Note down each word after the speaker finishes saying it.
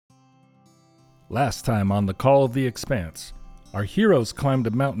Last time on the Call of the Expanse, our heroes climbed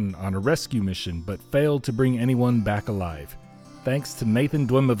a mountain on a rescue mission but failed to bring anyone back alive. Thanks to Nathan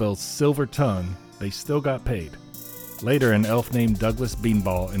Dwimaville's silver tongue, they still got paid. Later, an elf named Douglas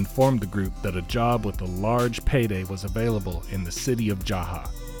Beanball informed the group that a job with a large payday was available in the city of Jaha.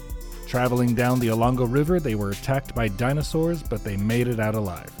 Traveling down the Olongo River, they were attacked by dinosaurs, but they made it out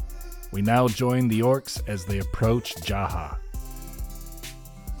alive. We now join the orcs as they approach Jaha.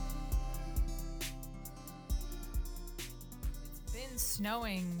 It's been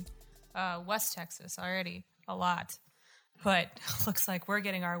snowing West Texas already a lot, but looks like we're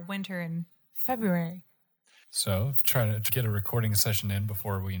getting our winter in February. So try to get a recording session in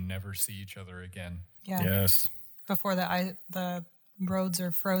before we never see each other again. Yeah. Yes. Before the roads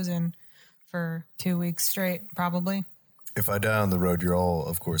are frozen for 2 weeks straight, probably. If I die on the road, you're all,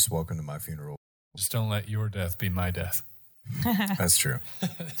 of course, welcome to my funeral. Just don't let your death be my death. That's true.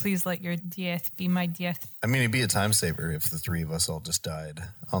 Please let your death be my death. I mean, it'd be a time saver if the three of us all just died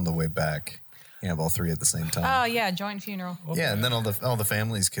on the way back. You have all three at the same time. Oh, yeah, joint funeral. Yeah, and then all the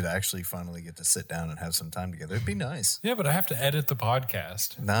families could actually finally get to sit down and have some time together. It'd be nice. Yeah, but I have to edit the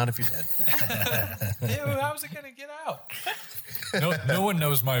podcast. Not if you're dead. Yeah, how's it going to get out? No one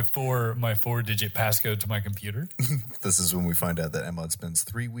knows my four-digit passcode to my computer. This is when we find out that Emad spends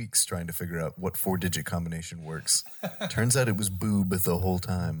 3 weeks trying to figure out what 4-digit combination works. Turns out it was boob the whole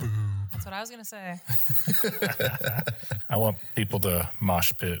time. That's what I was going to say. I want people to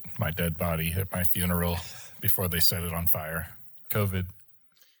mosh pit my dead body at my funeral before they set it on fire. COVID.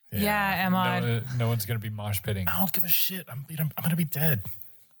 Yeah, Emma. No one's going to be mosh pitting. I don't give a shit. I'm going to be dead.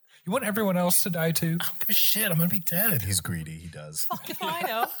 You want everyone else to die too? I don't give a shit. I'm going to be dead. He's greedy. He does. Fuck if I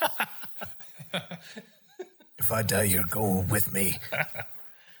know. If I die, you're going with me.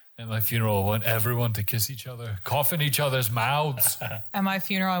 At my funeral, I want everyone to kiss each other, cough in each other's mouths. At my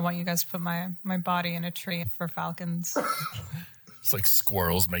funeral, I want you guys to put my body in a tree for falcons. It's like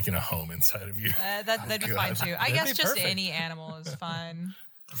squirrels making a home inside of you. That'd be fine too. I guess be just perfect. any animal is fine.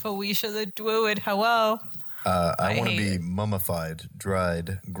 Felicia the Druid, hello. I want to hate be it. mummified,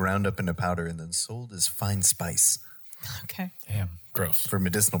 dried, ground up into powder, and then sold as fine spice Okay. Damn. Gross. for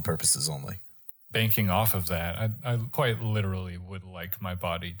medicinal purposes only. Banking off of that, I quite literally would like my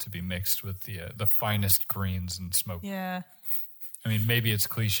body to be mixed with the finest greens and smoke. Yeah. I mean, maybe it's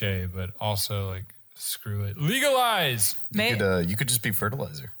cliche, but also like screw it, legalize. You could just be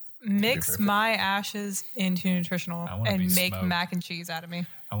fertilizer. Mix perfect. my ashes into nutritional I wanna and be make smoked. mac and cheese out of me.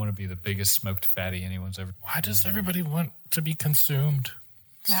 I want to be the biggest smoked fatty anyone's ever. Why does everybody want to be consumed?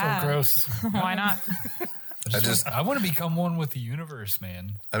 Ah. So gross. Why not? I want to become one with the universe,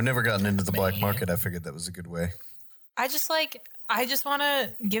 man. I've never gotten into the black market. I figured that was a good way. I just want to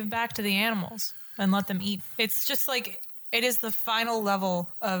give back to the animals and let them eat. It's just like it is the final level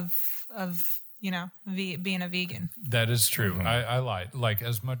of being a vegan. That is true. I lied. Like,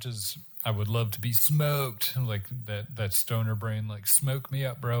 as much as I would love to be smoked, like that stoner brain, like, smoke me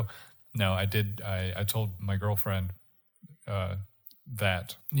up, bro. No, I did. I told my girlfriend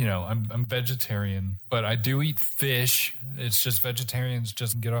that, I'm vegetarian, but I do eat fish. It's just vegetarians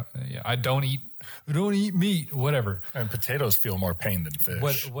just get off. Yeah, I don't eat meat, whatever. And potatoes feel more pain than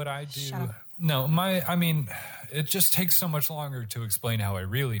fish. What I do, Shut up. no, it just takes so much longer to explain how I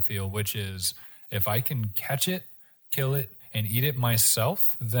really feel, which is if I can catch it, kill it, and eat it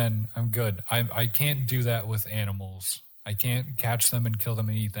myself, then I'm good. I can't do that with animals. I can't catch them and kill them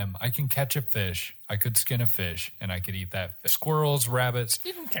and eat them. I can catch a fish. I could skin a fish, and I could eat that fish. Squirrels, rabbits.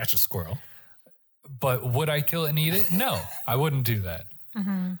 You can catch a squirrel. But would I kill it and eat it? No, I wouldn't do that.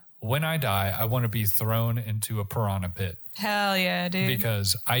 Mm-hmm. When I die, I want to be thrown into a piranha pit. Hell yeah, dude.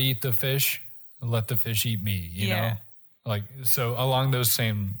 Because I eat the fish, let the fish eat me, you know? Like, so along those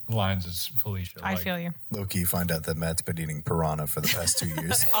same lines as Felicia. I like, feel you. Low-key find out that Matt's been eating piranha for the past 2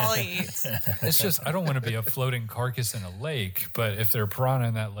 years. All he eats. It's just, I don't want to be a floating carcass in a lake, but if there are piranha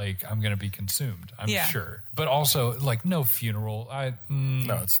in that lake, I'm going to be consumed, I'm sure. But also, like, no funeral.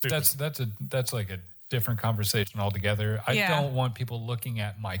 No, it's stupid. That's like a different conversation altogether. I don't want people looking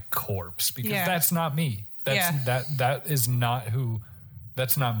at my corpse because that's not me. That is not who...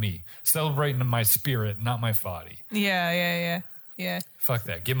 That's not me. Celebrating my spirit, not my body. Yeah. Fuck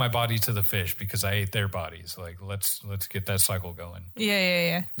that. Give my body to the fish because I ate their bodies. Like, let's get that cycle going.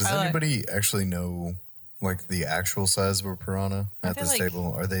 Yeah. Does anybody actually know, like, the actual size of a piranha at feel this like-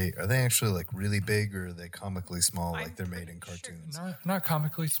 table? Are they actually, like, really big, or are they comically small, like they're made in cartoons? Not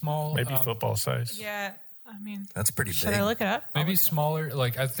comically small. Maybe football size. Yeah. I mean, That's pretty should big. I look it up? Maybe smaller.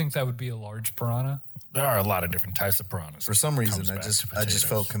 Like, I think that would be a large piranha. There are a lot of different types of piranhas. For some reason, Comes I back just to I just potatoes.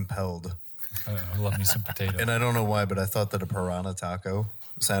 felt compelled, I love me some potato. and I don't know why, but I thought that a piranha taco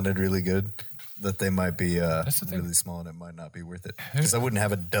sounded really good. that they might be That's the thing. really small and it might not be worth it. Because I wouldn't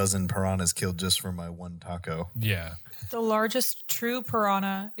have a dozen piranhas killed just for my one taco. Yeah. The largest true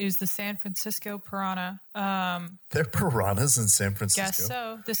piranha is the San Francisco piranha. There are piranhas in San Francisco? Guess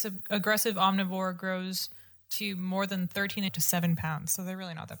so. This aggressive omnivore grows to more than 13 to 7 pounds, so they're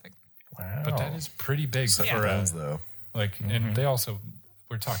really not that big. Wow. But that is pretty big. Except for for pounds, though. Like, and they also,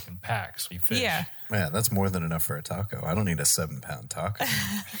 we're talking packs. We fish. Yeah. Man, that's more than enough for a taco. I don't need a 7-pound taco.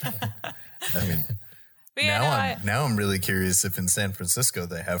 I mean, But yeah, now I'm really curious if in San Francisco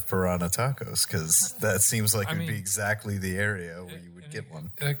they have piranha tacos, because that seems like it'd be exactly the area where you would get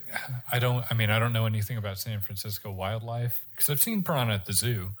one. I don't know anything about San Francisco wildlife because I've seen piranha at the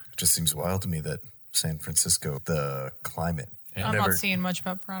zoo. It just seems wild to me that San Francisco, the climate. I'm not seeing much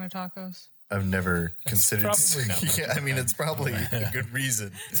about piranha tacos. I've never considered. probably not. Yeah, I mean, it's probably a good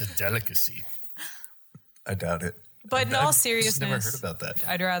reason. It's a delicacy. I doubt it. But in all seriousness, Never heard about that.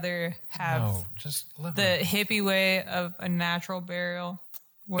 I'd rather have No, just let the hippie way of a natural burial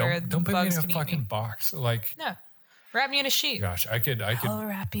where don't put me bugs in a can eat fucking me. box. Like, No, wrap me in a sheet. gosh, I could I'll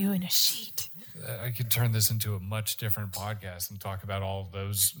wrap you in a sheet. turn this into a much different podcast and talk about all of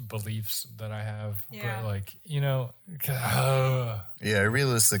those beliefs that I have. Yeah. But like, Yeah, I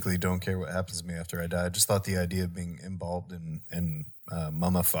realistically don't care what happens to me after I die. I just thought the idea of being embalmed and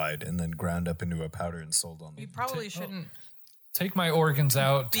mummified and then ground up into a powder and sold on You the probably shouldn't. take my organs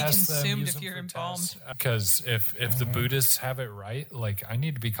out, Be test them, consumed use if them you're for embalmed. tests. Because if the Buddhists have it right, like I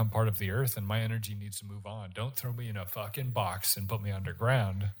need to become part of the earth and my energy needs to move on. Don't throw me in a fucking box and put me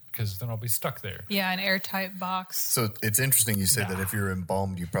underground because then I'll be stuck there. Yeah, an airtight box. So it's interesting you say that if you're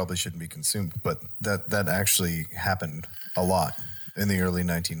embalmed, you probably shouldn't be consumed, but that actually happened a lot in the early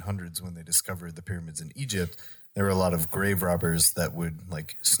 1900s when they discovered the pyramids in Egypt. There were a lot of grave robbers that would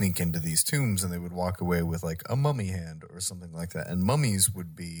like sneak into these tombs and they would walk away with like a mummy hand or something like that. And mummies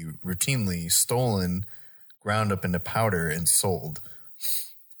would be routinely stolen, ground up into powder and sold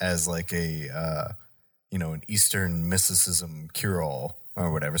as like an Eastern mysticism cure-all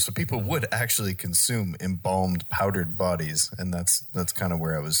or whatever. So people would actually consume embalmed powdered bodies. And that's kind of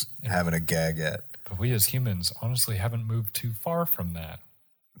where I was having a gag at. But we as humans honestly haven't moved too far from that.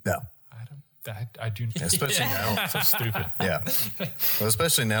 No. I do. Especially now. So stupid. Yeah. Well,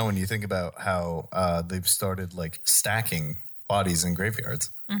 especially now when you think about how they've started like stacking bodies in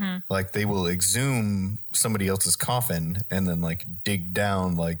graveyards. Mm-hmm. Like they will exhume somebody else's coffin and then like dig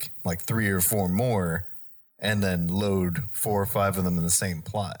down like 3 or 4 more and then load 4 or 5 of them in the same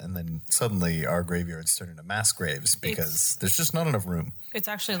plot. And then suddenly our graveyards turn into mass graves because there's just not enough room. It's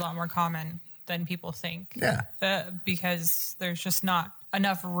actually a lot more common than people think. Yeah. Because there's just not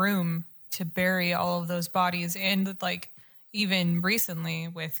enough room to bury all of those bodies. And like even recently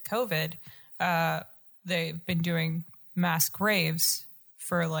with COVID, they've been doing mass graves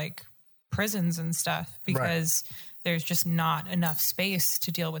for like prisons and stuff because there's just not enough space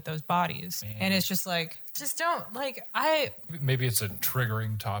to deal with those bodies. Man. And it's just like, just don't Maybe it's a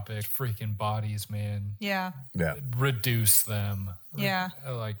triggering topic. Freaking bodies, man. Yeah. Yeah. Reduce them. Yeah.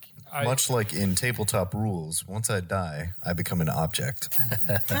 Much like in tabletop rules, once I die, I become an object.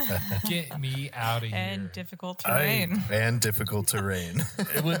 Get me out of here. And difficult terrain. And difficult terrain.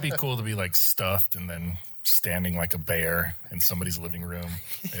 It would be cool to be like stuffed and then standing like a bear in somebody's living room.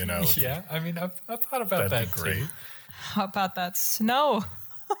 Yeah, I mean, I've thought about That'd that be great. too. How about that snow?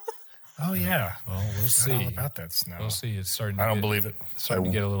 Oh yeah. Well, we'll see. All about that snow. We'll see. It's starting. I don't believe it. Starting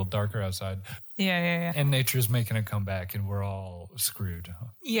to get a little darker outside, Yeah. and nature's making a comeback, and we're all screwed.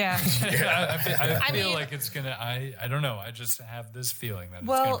 Yeah. I feel like it's gonna. I don't know. I just have this feeling that it's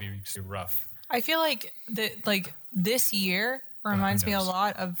gonna be rough. I feel like this year reminds me a knows?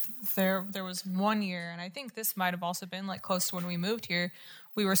 lot of there was one year, and I think this might have also been like close to when we moved here.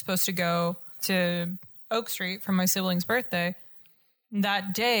 We were supposed to go to Oak Street for my sibling's birthday.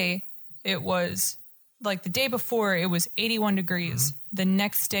 That day, it was like the day before, it was 81 degrees. Mm-hmm. The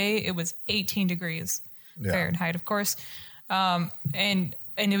next day, it was 18 degrees Fahrenheit, of course. And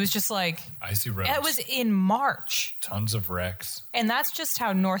it was just like icy roads. It was in March. Tons of wrecks. And that's just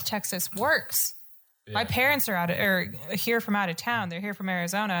how North Texas works. Yeah. My parents are here from out of town. They're here from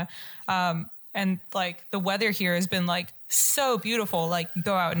Arizona. And like the weather here has been like so beautiful, like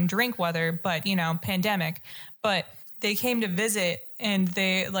go out and drink weather, but pandemic. But they came to visit and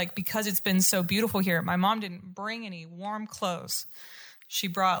they like, because it's been so beautiful here, my mom didn't bring any warm clothes. She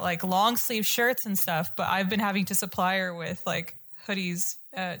brought like long sleeve shirts and stuff, but I've been having to supply her with like hoodies,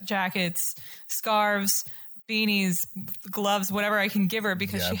 jackets, scarves, beanies, gloves, whatever I can give her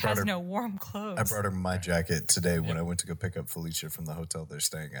because Yeah, she has no warm clothes. I brought her my jacket today when I went to go pick up Felicia from the hotel they're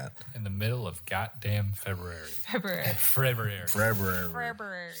staying at. In the middle of goddamn February. February.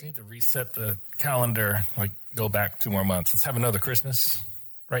 Just need to reset the calendar, like go back 2 more months. Let's have another Christmas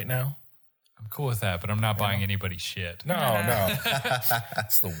right now. I'm cool with that, but I'm not buying anybody shit. No.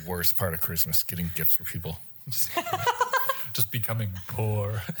 That's the worst part of Christmas, getting gifts for people. Just becoming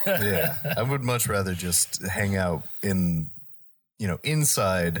poor. Yeah, I would much rather just hang out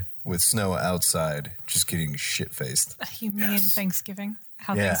inside with snow outside, just getting shit faced. You mean Thanksgiving?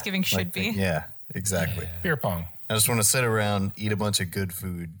 How Thanksgiving should be? Yeah, exactly. Yeah. Beer pong. I just want to sit around, eat a bunch of good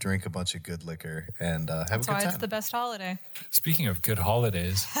food, drink a bunch of good liquor, and have a That's good why time. it's the best holiday. Speaking of good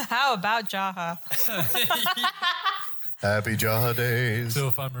holidays. How about Jaha? Happy Jaha days. So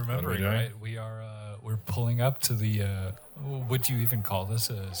if I'm remembering right, we're pulling up to the, would you even call this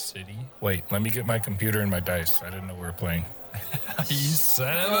a city? Wait, let me get my computer and my dice. I didn't know we were playing. You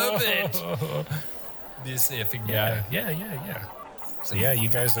son of a bitch. This effing guy. Yeah. So yeah, you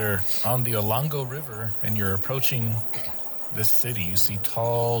guys are on the Olongo River and you're approaching this city. You see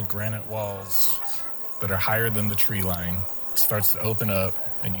tall granite walls that are higher than the tree line. It starts to open up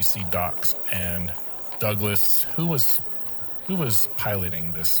and you see docks. And Douglas, who was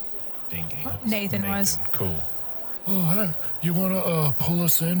piloting this dinghy? Nathan was. Cool. Oh, hey, you want to pull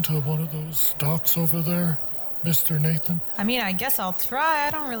us into one of those docks over there, Mr. Nathan? I mean, I guess I'll try.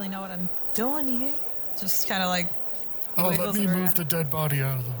 I don't really know what I'm doing here. Just kind of like Oh, let wiggles me it move around. the dead body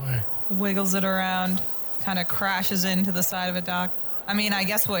out of the way. Wiggles it around, kind of crashes into the side of a dock. I mean, I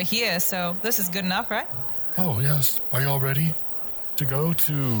guess we're here, so this is good enough, right? Oh, yes. Are y'all ready to go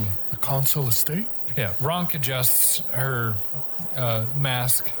to the consul estate? Yeah, Ronk adjusts her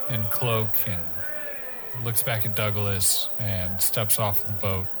mask and cloak and looks back at Douglas and steps off the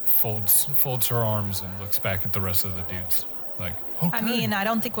boat, folds her arms and looks back at the rest of the dudes. Like, Okay. I mean, I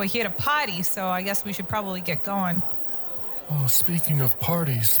don't think we're here to party, so I guess we should probably get going. Oh, speaking of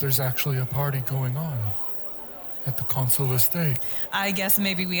parties, there's actually a party going on at the consul estate. I guess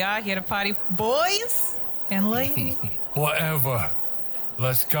maybe we are here to party, boys and ladies. whatever.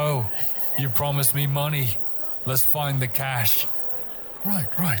 Let's go. You promised me money. Let's find the cash. Right.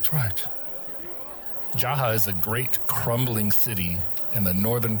 Jaha is a great crumbling city in the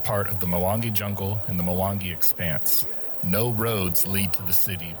northern part of the Mwangi jungle and the Mwangi expanse. No roads lead to the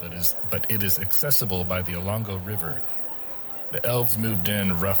city, but it is accessible by the Olongo River. The elves moved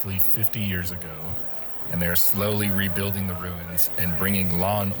in roughly 50 years ago, and they are slowly rebuilding the ruins and bringing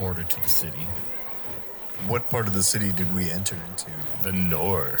law and order to the city. What part of the city did we enter into? The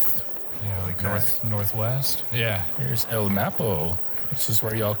north. Yeah, like Okay. northwest. Yeah, Here's El Mapo. This is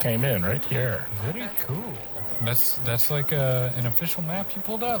where y'all came in, right here. very cool. That's like an official map you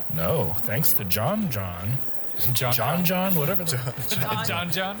pulled up. No, thanks to John, John, whatever the... John.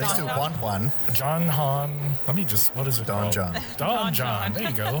 Thanks to Juan Juan. John Han. Let me just, what is it Don called? John. Don John. There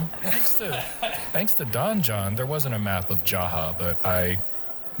you go. Thanks to Don John, there wasn't a map of Jaha, but I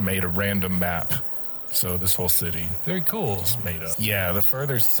made a random map. So this whole city Very cool. is made up. Yeah, the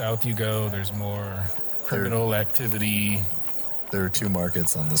further south you go, there's more criminal activity. There are 2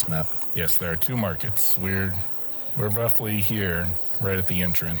 markets on this map. Yes, there are 2 markets. We're roughly here, right at the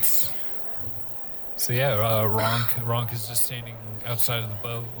entrance. So yeah, Ronk is just standing outside of the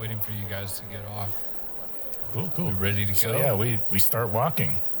boat, waiting for you guys to get off. Cool. We ready to So go? yeah, we start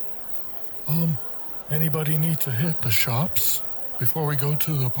walking. Anybody need to hit the shops before we go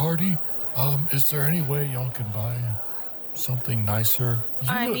to the party? Is there any way y'all can buy something nicer? You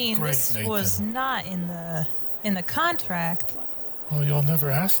I look mean, great, this Nathan. was not in the contract. Oh, y'all never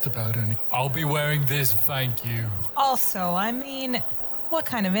asked about any. I'll be wearing this, thank you. Also, I mean, what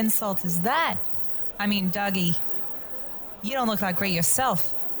kind of insult is that? I mean, Dougie, you don't look that great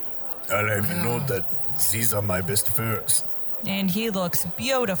yourself. I'll have you know that these are my best furs. And he looks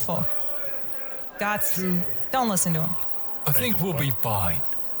beautiful. Don't listen to him. I think we'll be fine.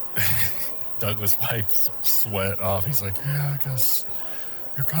 Douglas wipes sweat off. He's like, Yeah, I guess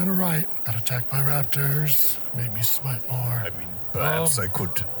you're kind of right. Got attacked by raptors. Made me sweat more. I mean, perhaps I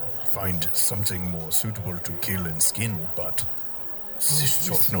could find something more suitable to kill and skin, but this is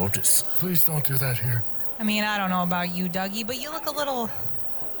short notice. Please don't do that here. I mean, I don't know about you, Dougie, but you look a little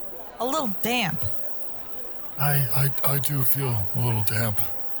damp. I do feel a little damp.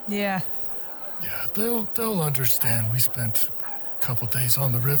 Yeah. Yeah, they'll understand. We spent a couple days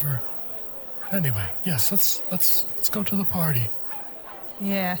on the river. Anyway, yes, let's go to the party.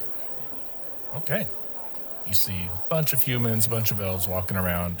 Yeah. okay. You see a bunch of humans, a bunch of elves walking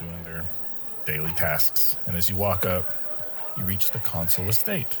around doing their daily tasks. And as you walk up, you reach the consul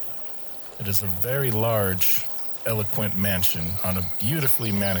estate. It is a very large, eloquent mansion on a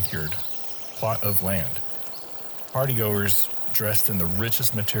beautifully manicured plot of land. Partygoers dressed in the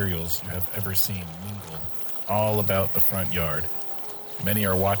richest materials you have ever seen mingle all about the front yard. Many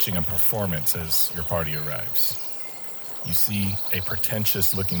are watching a performance as your party arrives. You see a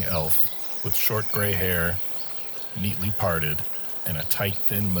pretentious-looking elf with short gray hair, neatly parted, and a tight,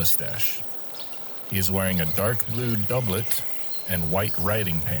 thin mustache. He is wearing a dark blue doublet and white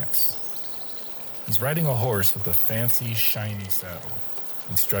riding pants. He's riding a horse with a fancy, shiny saddle,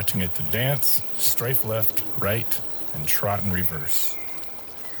 instructing it to dance, strafe left, right, and trot in reverse.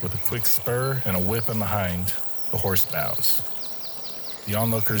 With a quick spur and a whip in the hind, the horse bows. The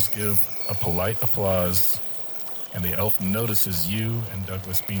onlookers give a polite applause, and the elf notices you and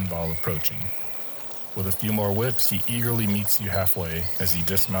Douglas Beanball approaching. With a few more whips, he eagerly meets you halfway as he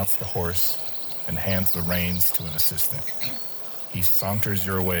dismounts the horse and hands the reins to an assistant. He saunters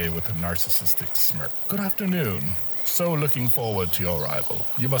your way with a narcissistic smirk. Good afternoon. So looking forward to your arrival.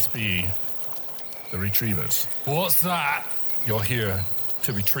 You must be the retrievers. What's that? You're here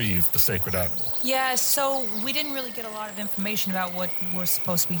to retrieve the sacred animal. Yeah, so we didn't really get a lot of information about what we're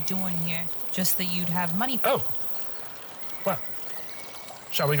supposed to be doing here. Just that you'd have money for Oh. Well,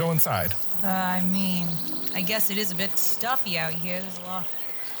 shall we go inside? I mean, I guess it is a bit stuffy out here. There's a lot.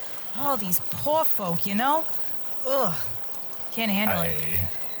 All these poor folk, you know? Ugh. Can't handle it.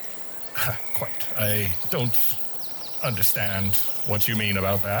 Quite. I don't understand what you mean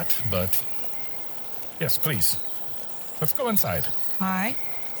about that, but yes, please. Let's go inside. All right.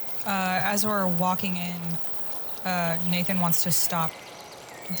 As we're walking in, Nathan wants to stop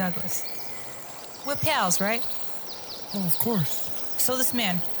Douglas. We're pals, right? Oh, of course. So this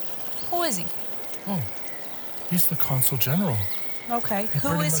man, who is he? Oh, he's the consul general. Okay. Who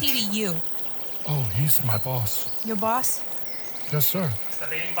pretty is he much- to you? Oh, he's my boss. Your boss? Yes, sir.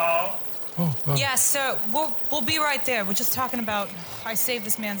 Beanball. Oh, Yes, sir. We'll be right there. We're just talking about I saved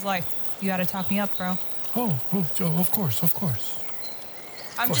this man's life. You gotta talk me up, bro. of course, of course.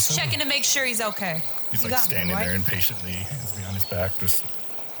 I'm course, just I will. checking to make sure he's okay. He's You like got me, standing right? there impatiently, hands behind his back, just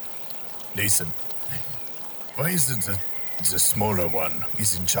Listen, why is it the smaller one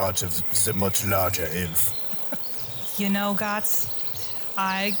is in charge of the much larger elf? You know, Gots,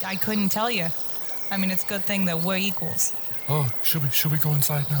 I couldn't tell you. I mean, it's a good thing that we're equals. Oh, should we go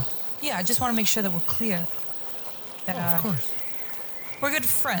inside now? Yeah, I just want to make sure that we're clear. That, Oh, of course. we're good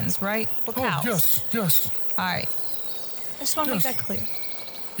friends, right? We're Oh, pals. yes. All right. I just want to make Yes. that clear.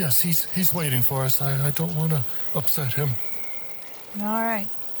 Yes, he's waiting for us. I don't want to upset him. All right.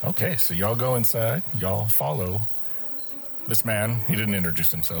 okay. So y'all go inside. Y'all follow this man. He didn't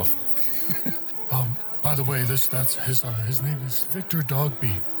introduce himself. By the way, that's his name is Victor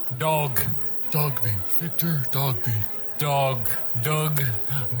Dogby. Dog. Dogby. Victor Dogby. Dog. Doug.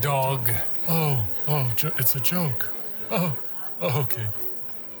 Dog. Oh, it's a joke. Oh, okay.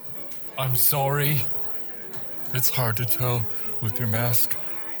 I'm sorry. It's hard to tell with your mask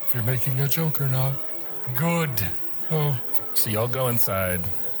if you're making a joke or not. Good. Oh, So y'all go inside.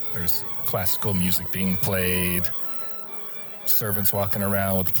 There's classical music being played. Servants walking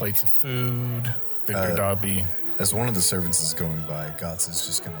around with plates of food. Victor Dobby. As one of the servants is going by, Gotts is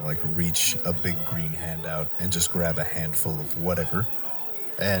just going to like reach a big green hand out and just grab a handful of whatever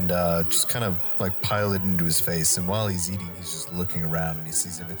and just kind of like pile it into his face. And while he's eating, he's just looking around and he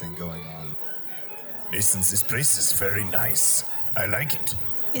sees everything going on. Listen, this place is very nice. I like it.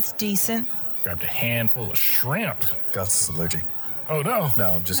 It's decent. Grabbed a handful of shrimp. Gotts is allergic. Oh, no.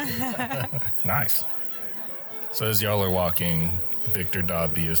 No, I'm just kidding. Nice. So as y'all are walking, Victor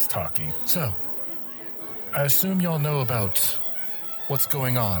Dobby is talking. so I assume y'all know about what's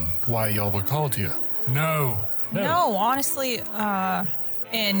going on, why y'all were called here. No. No, honestly,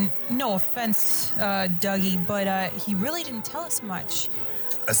 and no offense, Dougie, but he really didn't tell us much.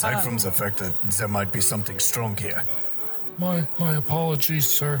 Aside from the fact that there might be something strong here. My apologies,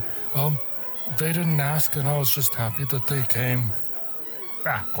 sir. They didn't ask, and I was just happy that they came.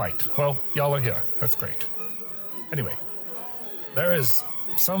 Quite. Well, y'all are here. That's great. Anyway, there is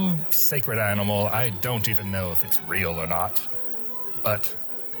some sacred animal. I don't even know if it's real or not, but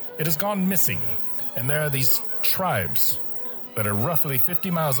it has gone missing. And there are these tribes that are roughly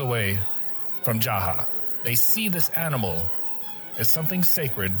 50 miles away from Jaha. They see this animal as something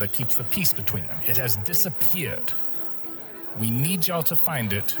sacred that keeps the peace between them. It has disappeared. We need y'all to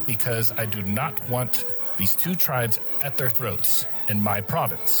find it because I do not want these two tribes at their throats in my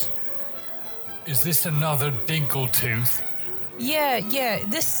province. Is this another Dinkletooth? Yeah,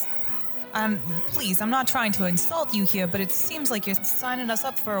 this Please, I'm not trying to insult you here, but it seems like you're signing us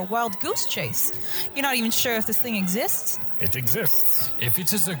up for a wild goose chase. You're not even sure if this thing exists? It exists. If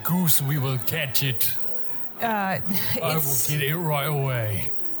it is a goose, we will catch it. I will get it right away.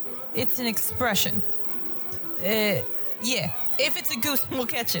 It's an expression. Yeah, if it's a goose, we'll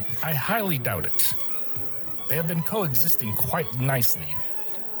catch it. I highly doubt it. They have been coexisting quite nicely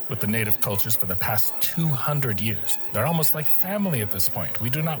with the native cultures for the past 200 years. They're almost like family at this point. We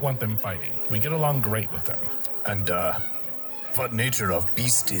do not want them fighting. We get along great with them. And, what nature of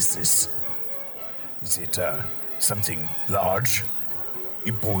beast is this? Is it, something large?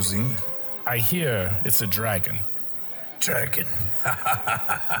 Imposing? I hear it's a dragon. Dragon.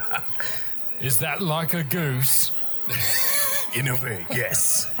 Is that like a goose? In a way,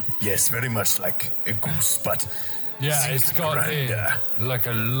 yes. Yes, very much like a goose, but... Yeah, it's got like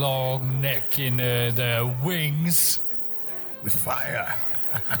a long neck in the wings. With fire.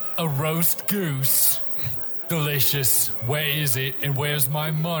 A roast goose. Delicious. Where is it and where's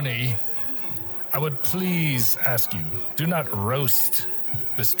my money? I would please ask you, do not roast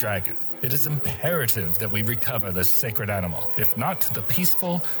this dragon. It is imperative that we recover this sacred animal. If not, the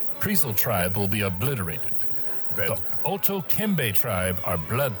peaceful Priesel tribe will be obliterated. The Oto Kimbe tribe are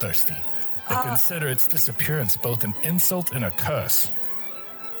bloodthirsty. They consider its disappearance both an insult and a curse.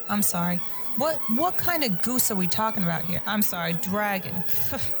 I'm sorry. What kind of goose are we talking about here? I'm sorry, dragon.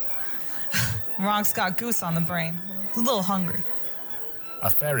 Ronk's got goose on the brain. A little hungry. A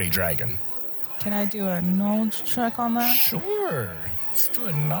fairy dragon. Can I do a knowledge check on that? Sure. Let's do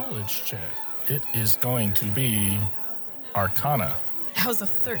a knowledge check. It is going to be Arcana. That was a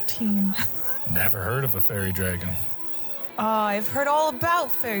 13. Never heard of a fairy dragon. I've heard all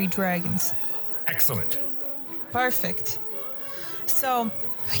about fairy dragons. Excellent. Perfect. So,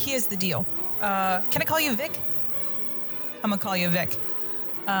 here's the deal. Can I call you Vic? I'm gonna call you Vic.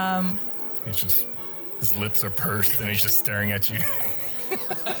 His lips are pursed and he's just staring at you.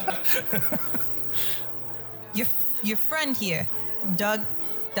 Your friend here,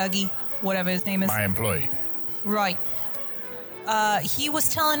 Dougie, whatever his name is. My employee. Right. He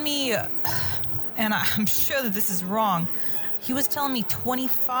was telling me, and I'm sure that this is wrong, he was telling me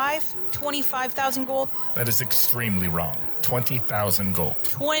 25,000 gold? That is extremely wrong. 20,000 gold.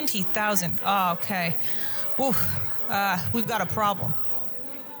 20,000. Oh, okay. Oof. We've got a problem.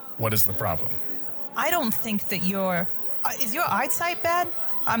 What is the problem? I don't think that is your eyesight bad?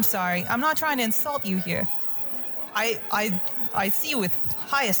 I'm sorry. I'm not trying to insult you here. I see you with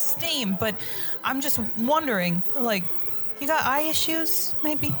high esteem, but I'm just wondering, like, you got eye issues,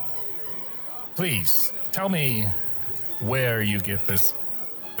 maybe? Please, tell me where you get this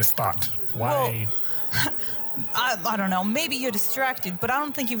thought. Why? Well, I don't know. Maybe you're distracted, but I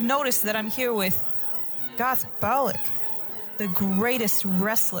don't think you've noticed that I'm here with Goth Balik, the greatest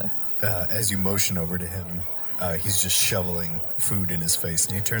wrestler. As you motion over to him, he's just shoveling food in his face,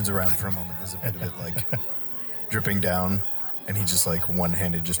 and he turns around for a moment. There's a bit of it, like, dripping down, and he just, like,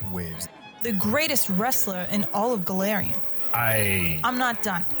 one-handed just waves. The greatest wrestler in all of Galarian. I'm not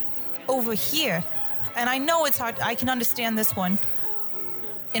done. Over here, and I know it's hard, I can understand this one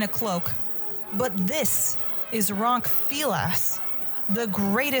in a cloak, but this is Ronk Filas, the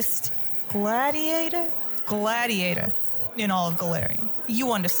greatest gladiator in all of Galarian.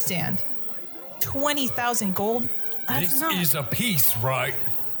 You understand. 20,000 gold? This is a piece, right?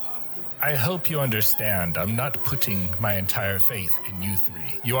 I hope you understand. I'm not putting my entire faith in you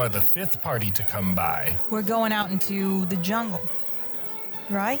three. You are the fifth party to come by. We're going out into the jungle,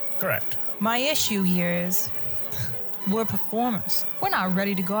 right? Correct. My issue here is we're performers. We're not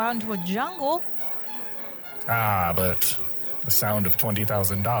ready to go out into a jungle. But the sound of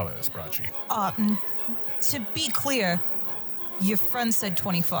 $20,000 brought you. To be clear, your friend said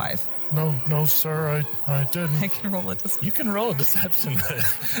 25. No, sir, I didn't. I can roll a deception. You can roll a deception.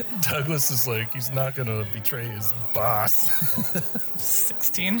 Douglas is like, he's not going to betray his boss.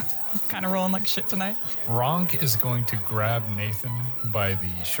 16. I'm kind of rolling like shit tonight. Ronk is going to grab Nathan by the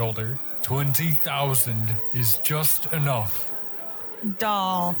shoulder. 20,000 is just enough.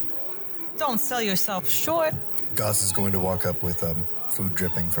 Doll, don't sell yourself short. Goss is going to walk up with food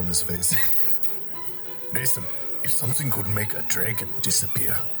dripping from his face. Nathan, if something could make a dragon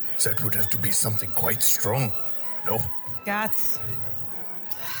disappear, that would have to be something quite strong, no? Gots.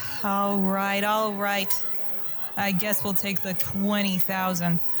 All right. I guess we'll take the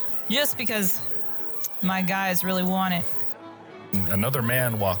 20,000. Just because my guys really want it. Another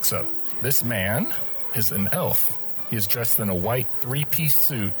man walks up. This man is an elf. He is dressed in a white three-piece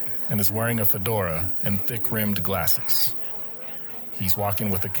suit and is wearing a fedora and thick-rimmed glasses. He's walking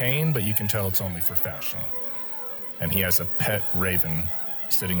with a cane, but you can tell it's only for fashion. And he has a pet raven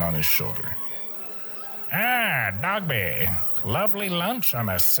sitting on his shoulder. Ah, Dogby. Lovely lunch, I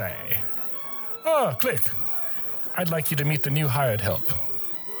must say. Oh, Click. I'd like you to meet the new hired help.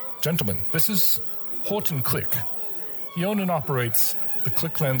 Gentlemen, this is Horton Click. He owns and operates the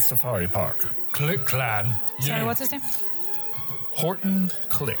Clickland Safari Park. Click Clan. Sorry, what's his name? Horton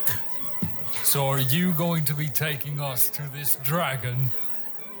Click. So are you going to be taking us to this dragon?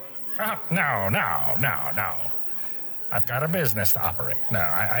 No. I've got a business to operate. No,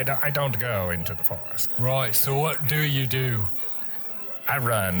 I don't go into the forest. Right, so what do you do? I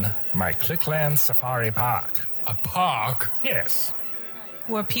run my Clickland Safari Park. A park? Yes.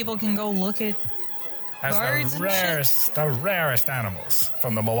 Where people can go look at As birds the rarest animals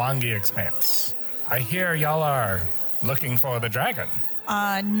from the Mwangi Expanse. I hear y'all are looking for the dragon.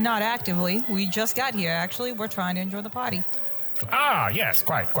 Not actively. We just got here, actually. We're trying to enjoy the party. Ah, yes,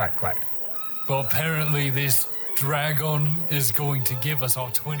 quite. But apparently this dragon is going to give us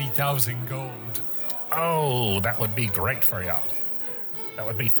our 20,000 gold. Oh, that would be great for y'all. That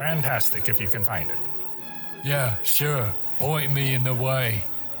would be fantastic if you can find it. Yeah, sure. Point me in the way.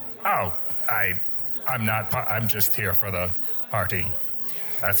 Oh, I'm just here for the party.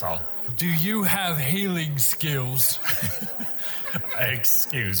 That's all. Do you have healing skills?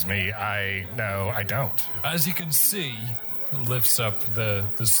 Excuse me, no, I don't. As you can see, lifts up the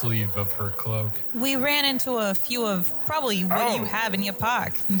sleeve of her cloak. We ran into a few of probably what you have in your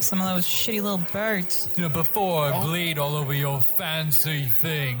park. Some of those shitty little birds. You know, before I bleed all over your fancy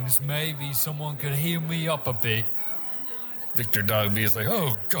things, maybe someone could heal me up a bit. Victor Dogby is like,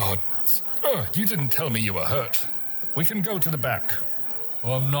 oh, God. You didn't tell me you were hurt. We can go to the back.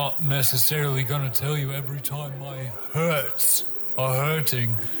 Well, I'm not necessarily going to tell you every time my hurts are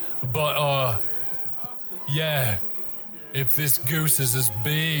hurting, but, yeah, if this goose is as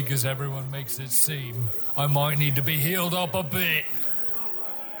big as everyone makes it seem, I might need to be healed up a bit.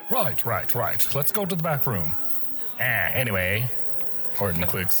 Right. Let's go to the back room. Anyway, Horton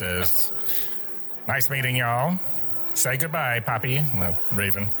Click says, nice meeting y'all. Say goodbye, Poppy. The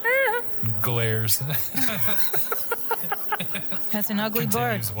raven. Glares. That's an ugly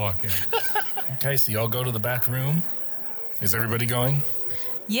bird. Continues walking. Okay, so y'all go to the back room. Is everybody going?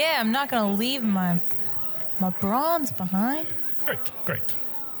 Yeah, I'm not going to leave my bronze behind. Great.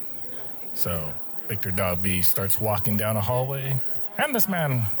 So, Victor Dogby starts walking down a hallway. Hand this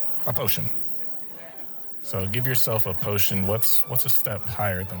man a potion. So, give yourself a potion. What's a step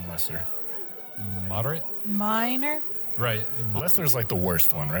higher than lesser? Moderate? Minor? Right. Lesser's like the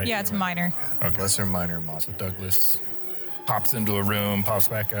worst one, right? Yeah, it's minor. Okay. Lesser, minor, moderate. So, Douglas pops into a room, pops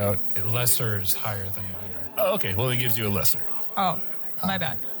back out. Lesser is higher than minor. Oh, okay. Well, he gives you a lesser. Oh, my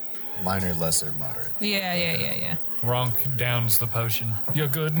bad. Minor, lesser, moderate. Yeah. Ronk downs the potion. You're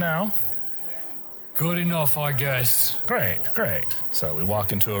good now? Good enough, I guess. Great. So we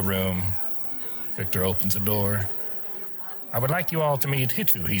walk into a room. Victor opens a door. I would like you all to meet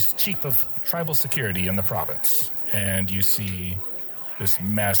Hitu. He's chief of tribal security in the province. And you see this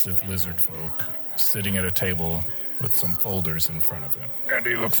massive lizard folk sitting at a table with some folders in front of him. And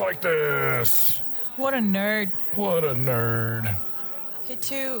he looks like this. What a nerd.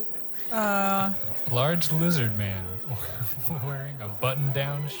 Hitu. Large lizard man wearing a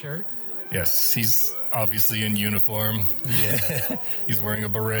button-down shirt. Yes, he's obviously in uniform. Yeah. He's wearing a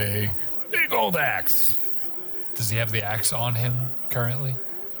beret. Big old axe. Does he have the axe on him currently?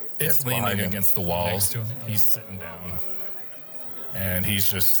 It's leaning against the wall. Next to him. He's sitting down. And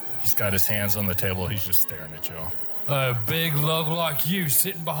he's got his hands on the table. He's just staring at y'all. A big lug like you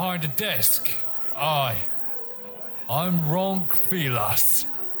sitting behind a desk. I'm Ronk Philas.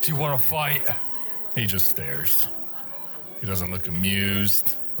 Do you want to fight? He just stares. He doesn't look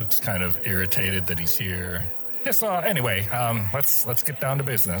amused. Looks kind of irritated that he's here. Yes, anyway, let's get down to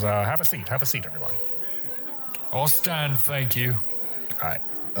business. Have a seat, everyone. I'll stand, thank you. All right.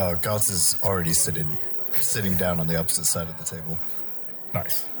 Gauss is already sitting down on the opposite side of the table.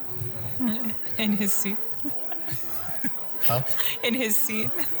 Nice. In his seat. Huh? In his seat.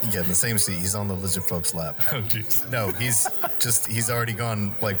 Yeah, in the same seat. He's on the lizard folk's lap. Oh, jeez. No, he's already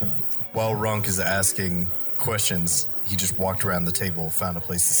gone, like, while Ronk is asking questions, he just walked around the table, found a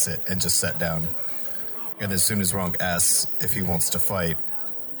place to sit, and just sat down. And as soon as Ronk asks if he wants to fight,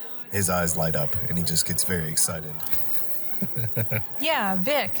 his eyes light up, and he just gets very excited. Yeah,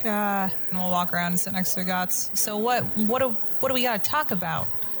 Vic. And we'll walk around and sit next to Gots. So what do we got to talk about?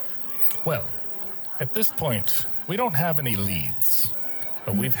 Well, at this point, we don't have any leads,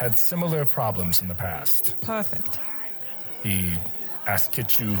 but we've had similar problems in the past. Perfect. He asked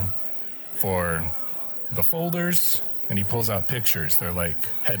Kitchu for the folders, and he pulls out pictures. They're like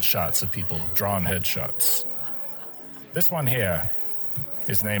headshots of people, drawn headshots. This one here,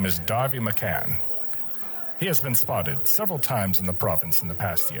 His name is Darby McCann. He has been spotted several times in the province in the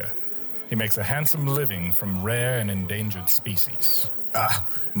past year. He makes a handsome living from rare and endangered species.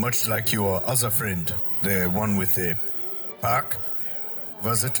 Much like your other friend, the one with the park,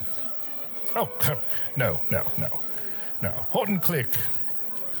 was it? Oh, no. Horton Click,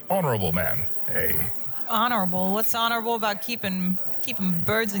 honorable man. Hey, Honorable? What's honorable about keeping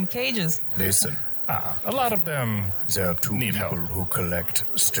birds in cages? listen. A lot of them There are two need people help. who collect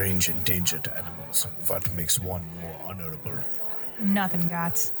strange endangered animals. What makes one more honorable? Nothing,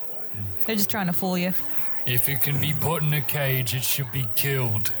 Gots. They're just trying to fool you. If it can be put in a cage, it should be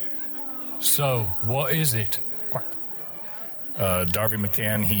killed. So, what is it? Darby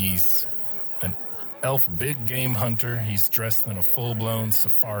McCann, he's an elf big game hunter. He's dressed in a full-blown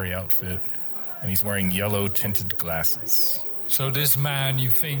safari outfit, and he's wearing yellow tinted glasses. So this man, you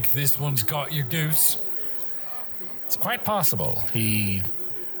think this one's got your goose? It's quite possible. He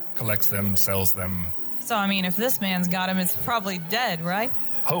collects them, sells them. So, I mean, if this man's got him, it's probably dead, right?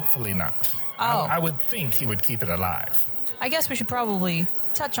 Hopefully not. Oh. I would think he would keep it alive. I guess we should probably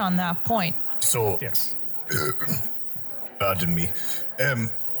touch on that point. So, Yes. pardon me.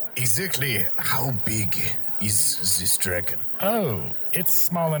 Exactly how big is this dragon? Oh, it's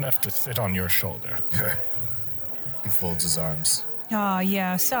small enough to sit on your shoulder. He folds his arms. Oh,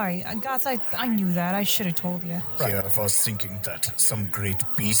 yeah, sorry. Gots, I knew that. I should have told you. Here I was thinking that some great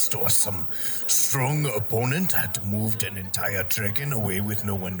beast or some strong opponent had moved an entire dragon away with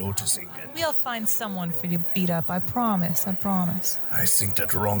no one noticing it. We'll find someone for you to beat up. I promise. I promise. I think that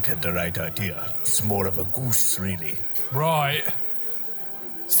Ronk had the right idea. It's more of a goose, really. Right.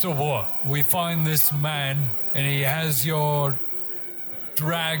 So what? We find this man, and he has your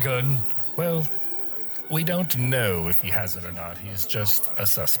dragon. Well, we don't know if he has it or not. He's just a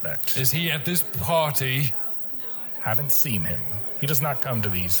suspect. Is he at this party? Haven't seen him. He does not come to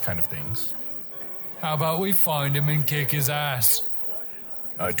these kind of things. How about we find him and kick his ass?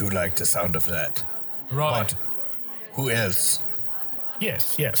 I do like the sound of that. Right. But who else?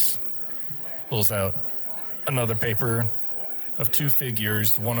 Yes. Pulls out another paper of two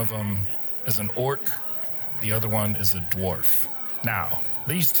figures. One of them is an orc. The other one is a dwarf. Now,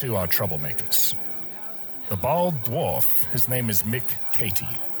 these two are troublemakers. The bald dwarf, his name is Mick Katie,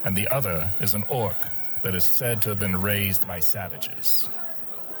 and the other is an orc that is said to have been raised by savages.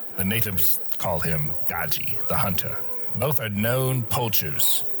 The natives call him Gaji, the hunter. Both are known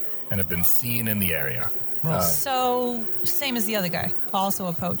poachers and have been seen in the area. So, same as the other guy. Also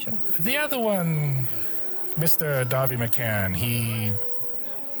a poacher. The other one, Mr. Darby McCann, he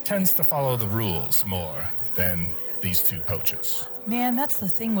tends to follow the rules more than these two poachers. Man, that's the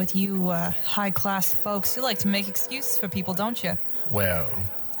thing with you high-class folks. You like to make excuses for people, don't you? Well,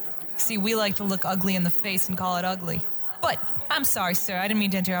 See, we like to look ugly in the face and call it ugly. But, I'm sorry, sir. I didn't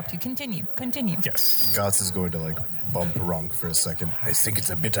mean to interrupt you. Continue. yes. Gotz is going to bump Ronk for a second. I think it's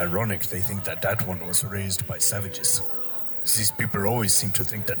a bit ironic they think that one was raised by savages. These people always seem to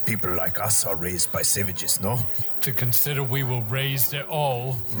think that people like us are raised by savages, no? To consider we were raised at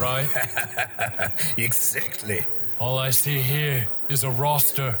all, right? Exactly. All I see here is a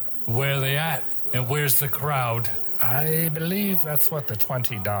roster. Where are they at? And where's the crowd? I believe that's what the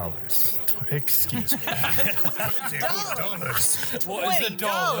 $20. Excuse me. $20. What is the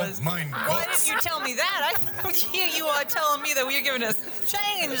dollar? Mine Why didn't you tell me that? Here you are telling me that you're giving us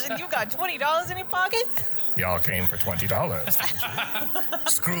change and you got $20 in your pocket? Y'all came for $20.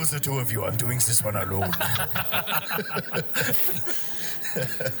 Screw the two of you. I'm doing this one alone.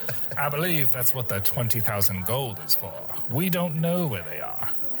 I believe that's what the 20,000 gold is for. We don't know where they are.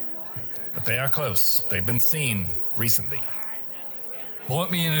 But they are close. They've been seen recently.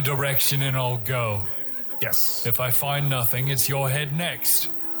 Point me in a direction and I'll go. Yes. If I find nothing, it's your head next.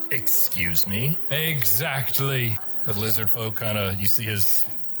 Excuse me? Exactly. The lizard folk kind of, you see his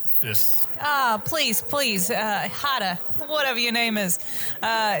fist. Please, Hada, whatever your name is.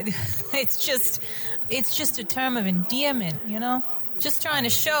 It's just a term of endearment, you know? Just trying to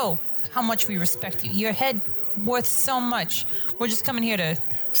show how much we respect you. Your head worth so much. We're just coming here to...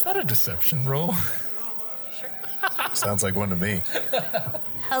 Is that a deception roll? Sounds like one to me.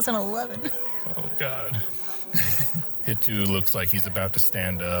 How's an 11? Oh, God. Hitu looks like he's about to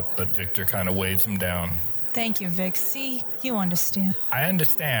stand up, but Victor kind of waves him down. Thank you, Vic. See, you understand. I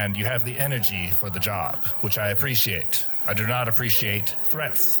understand you have the energy for the job, which I appreciate. I do not appreciate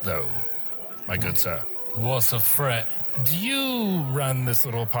threats, though, my good sir. What's a threat? Do you run this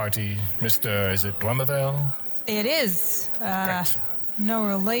little party, Mr. Is it Dwemerville? It is. Great. No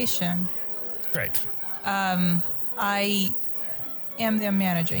relation. Great. I am their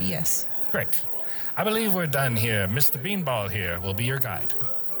manager, yes. Great. I believe we're done here. Mr. Beanball here will be your guide.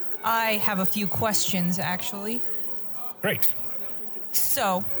 I have a few questions, actually. Great.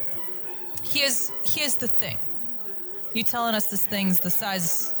 So, here's the thing. You telling us this thing's the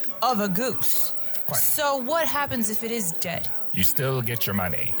size of a goose. Quite. So what happens if it is dead? You still get your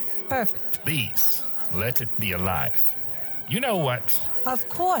money. Perfect. Please, let it be alive. You know what? Of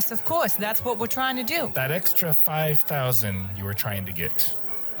course. That's what we're trying to do. That extra 5,000 you were trying to get.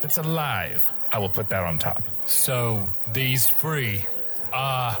 It's alive. I will put that on top. So, these three,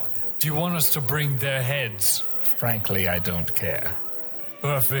 do you want us to bring their heads? Frankly, I don't care.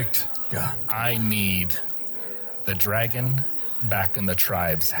 Perfect. Yeah. I need the dragon back in the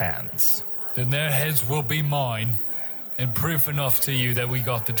tribe's hands. Then their heads will be mine, and proof enough to you that we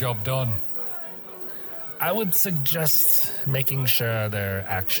got the job done. I would suggest making sure they're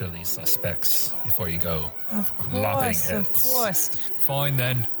actually suspects before you go. Of lopping course, heads. of course. Fine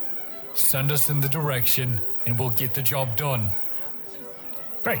then. Send us in the direction, and we'll get the job done.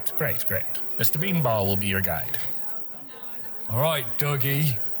 Great. Mr. Beanball will be your guide. All right,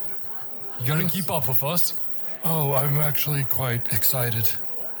 Dougie. You gonna Yes. keep up with us? Oh, I'm actually quite excited.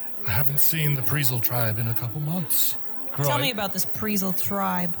 I haven't seen the Priesel tribe in a couple months. Tell me about this Priesel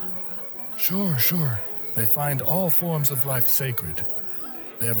tribe. Sure. They find all forms of life sacred.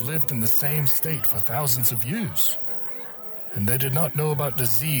 They have lived in the same state for thousands of years. And they did not know about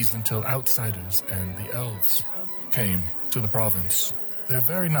disease until outsiders and the elves came to the province. They're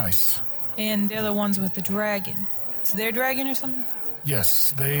very nice. And they're the ones with the dragon. It's their dragon or something?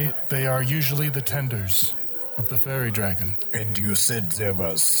 Yes, they are usually the tenders of the fairy dragon. And you said there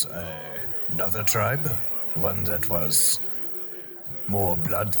was another tribe? One that was more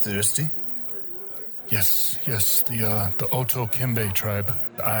bloodthirsty? Yes, the Oto Kimbe tribe.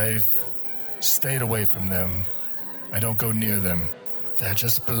 I've stayed away from them. I don't go near them. They're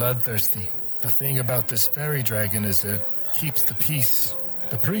just bloodthirsty. The thing about this fairy dragon is it keeps the peace.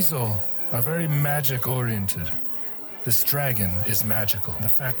 The Priesel are very magic-oriented. This dragon is magical. The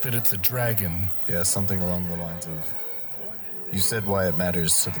fact that it's a dragon... Yeah, something along the lines of... You said why it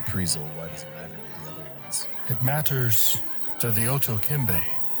matters to the Priesel. Why does it matter to the other ones? It matters to the Oto Kimbe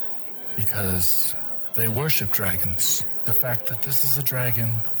because they worship dragons. The fact that this is a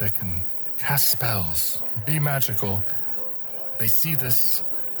dragon that can cast spells, be magical, they see this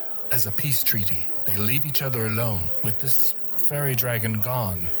as a peace treaty. They leave each other alone. With this fairy dragon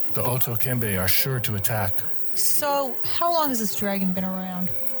gone, the Oto Kimbe are sure to attack. So, how long has this dragon been around?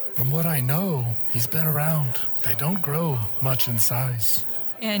 From what I know, he's been around. They don't grow much in size.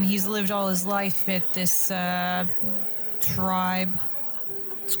 And he's lived all his life at this, tribe.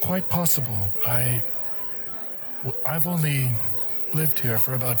 It's quite possible. I've only lived here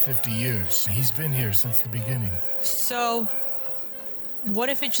for about 50 years. He's been here since the beginning. So, what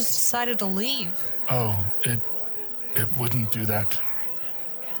if it just decided to leave? Oh, it wouldn't do that.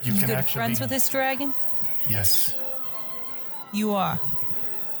 You can good actually friends with this dragon? Yes, You are.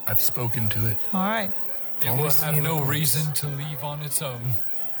 I've spoken to it. All right. It Only will have seen no it once. reason to leave on its own.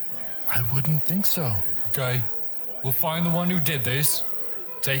 I wouldn't think so. Okay? We'll find the one who did this,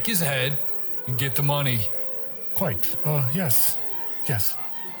 take his head, and get the money. Quite. Yes.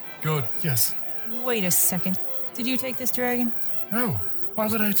 Good. Yes. Wait a second. Did you take this dragon? No. Why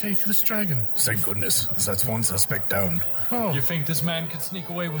would I take this dragon? Thank goodness. That's one suspect down. Oh, You think this man could sneak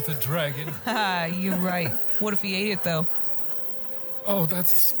away with a dragon? Ah, you're right. What if he ate it, though?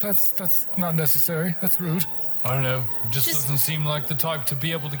 that's not necessary. That's rude. I don't know. Just Just- doesn't seem like the type to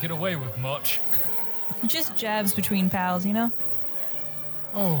be able to get away with much. Just jabs between pals, you know?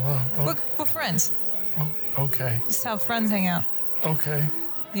 We're friends. Okay. Just how friends hang out. Okay.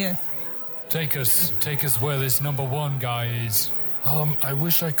 Yeah. Take us where this number one guy is. I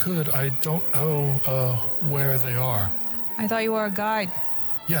wish I could. I don't know where they are. I thought you were a guide.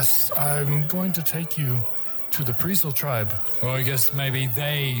 Yes, I'm going to take you to the Priesel tribe. Well, I guess maybe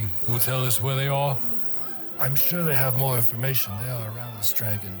they will tell us where they are. I'm sure they have more information. They are around this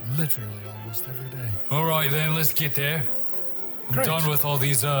dragon literally almost every day. All right, then, let's get there. I'm Great. done with all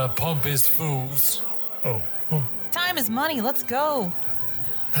these pompous fools. Oh, Time is money. Let's go.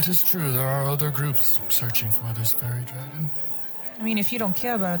 that is true. There are other groups searching for this fairy dragon. I mean, if you don't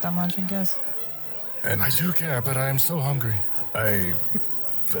care about it that much, I guess. And I do care, but I am so hungry. I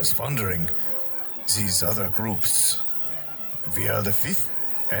was wondering, these other groups, we are the fifth,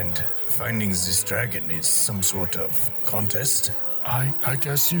 and finding this dragon is some sort of contest. I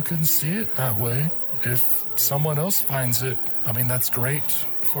guess you can see it that way. If someone else finds it, I mean, that's great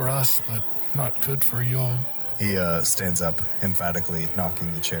for us, but not good for you all. He stands up emphatically,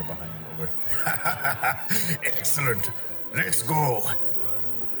 knocking the chair behind him over. Excellent. Let's go.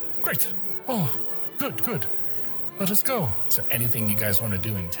 Great. Oh, Good. Let us go. So anything you guys want to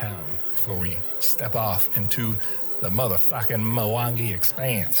do in town before we step off into the motherfucking Mwangi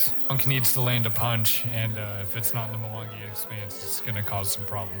Expanse? Monk needs to land a punch, and if it's not in the Mwangi Expanse, it's going to cause some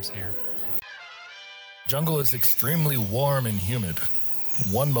problems here. Jungle is extremely warm and humid.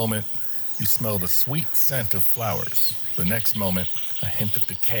 One moment, you smell the sweet scent of flowers. The next moment, a hint of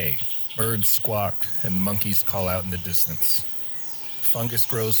decay. Birds squawk and monkeys call out in the distance. Fungus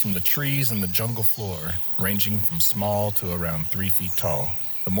grows from the trees and the jungle floor, ranging from small to around 3 feet tall.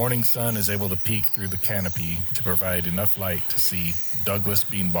 The morning sun is able to peek through the canopy to provide enough light to see Douglas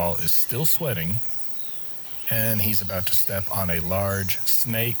Beanball is still sweating, and he's about to step on a large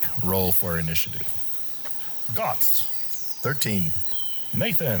snake. Roll for initiative. Gots. 13.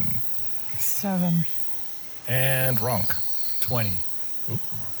 Nathan. 7. And Ronk. 20.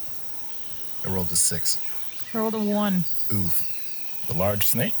 I rolled a 6. Rolled a 1. Oof. The large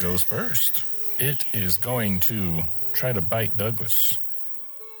snake goes first. It is going to try to bite Douglas.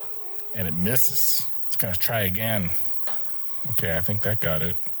 And it misses. It's going to try again. Okay, I think that got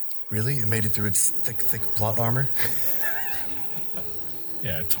it. Really? It made it through its thick plot armor?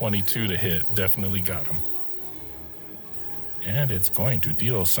 Yeah, 22 to hit. Definitely got him. And it's going to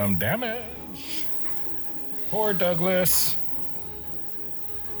deal some damage. Poor Douglas.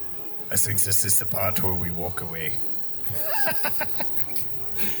 I think this is the part where we walk away.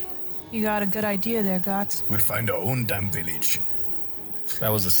 You got a good idea there, Gots. We'll find our own damn village. That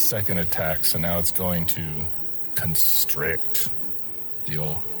was a second attack, so now it's going to constrict.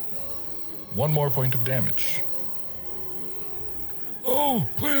 Deal 1 more point of damage. Oh,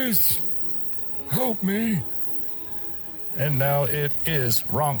 please. Help me. And now it is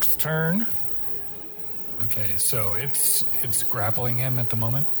Ronk's turn. Okay, so it's grappling him at the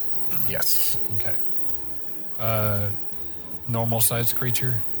moment. Yes. Okay. Normal sized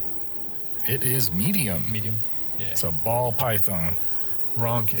creature. It is medium. Medium. Yeah. It's a ball python.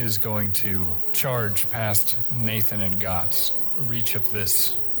 Ronk is going to charge past Nathan and Gott's reach of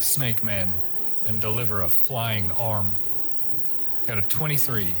this snake man and deliver a flying arm. Got a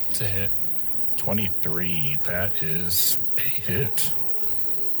 23 to hit. 23. That is a hit.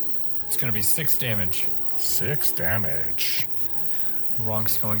 It's going to be 6 damage. 6 damage.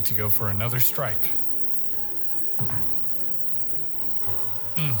 Ronk's going to go for another strike.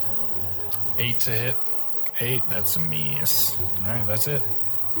 8 to hit. 8, that's a miss. All right, that's it.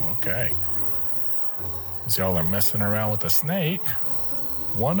 Okay. As y'all are messing around with the snake,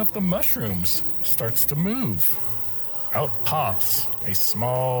 one of the mushrooms starts to move. Out pops a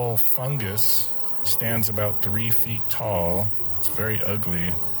small fungus, stands about 3 feet tall. It's very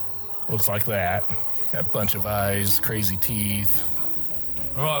ugly. Looks like that. Got a bunch of eyes, crazy teeth.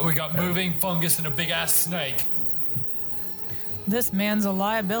 All right, we got moving fungus and a big-ass snake. This man's a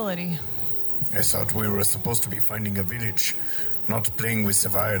liability. I thought we were supposed to be finding a village, not playing with the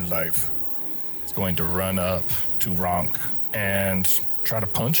wildlife. It's going to run up to Ronk and try to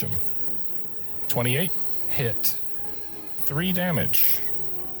punch him. 28. Hit. 3 damage.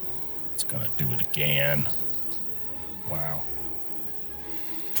 It's going to do it again. Wow.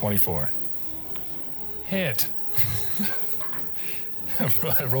 24. Hit.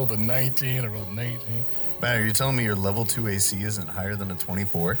 I rolled a 19. I rolled an 18. Man, are you telling me your level 2 AC isn't higher than a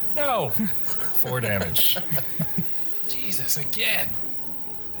 24? No. 4 damage. Jesus, again.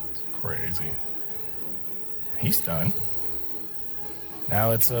 It's crazy. He's done.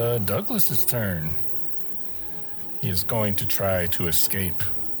 Now it's Douglas's turn. He is going to try to escape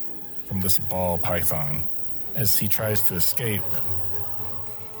from this ball python. As he tries to escape,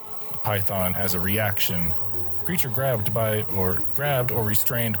 the python has a reaction. Creature grabbed or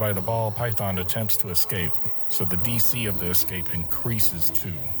restrained by the ball python attempts to escape, so the DC of the escape increases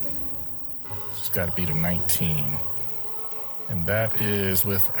too. It's got to beat a 19. And that is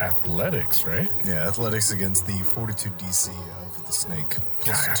with athletics, right? Yeah, athletics against the fortitude DC of the snake.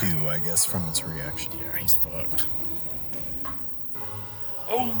 Plus 2, I guess, from its reaction. Yeah, he's fucked.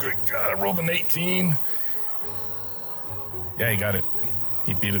 Oh, good God, I rolled an 18. Yeah, he got it.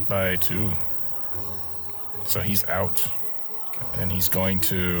 He beat it by 2. So he's out. And he's going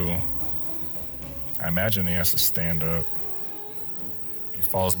to... I imagine he has to stand up. He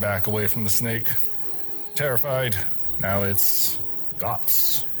falls back away from the snake. Terrified. Now it's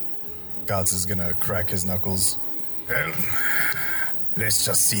Gots. Gots is gonna crack his knuckles. Well, let's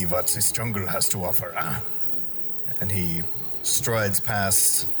just see what this jungle has to offer, huh? And he strides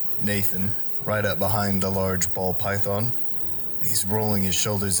past Nathan, right up behind a large ball python. He's rolling his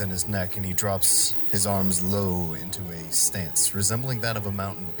shoulders and his neck, and he drops his arms low into a stance, resembling that of a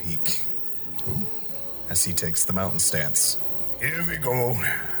mountain peak. As he takes the mountain stance. Here we go.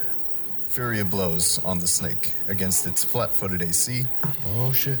 Fury of blows on the snake against its flat-footed AC.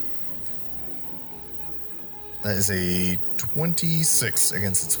 Oh, shit. That is a 26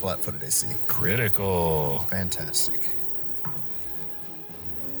 against its flat-footed AC. Critical. Fantastic.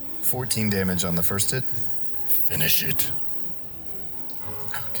 14 damage on the first hit. Finish it.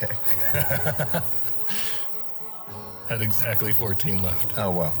 Okay. Had exactly 14 left.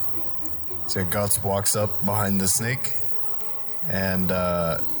 Oh, wow. So Guts walks up behind the snake and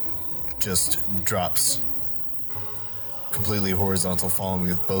just drops completely horizontal, falling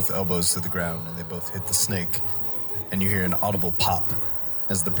with both elbows to the ground, and they both hit the snake. And you hear an audible pop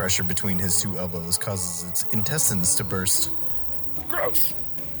as the pressure between his two elbows causes its intestines to burst. Gross.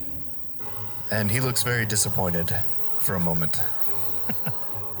 And he looks very disappointed for a moment.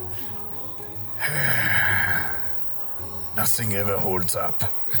 Nothing ever holds up.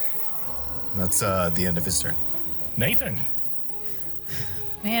 That's the end of his turn. Nathan.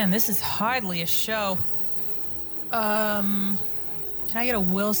 Man, this is hardly a show. Can I get a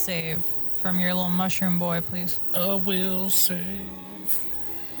will save from your little mushroom boy, please? A will save.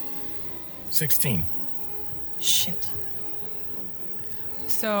 16. Shit.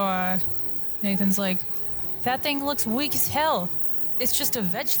 So, Nathan's like, that thing looks weak as hell. It's just a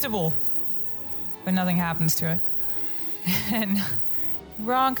vegetable. But nothing happens to it. And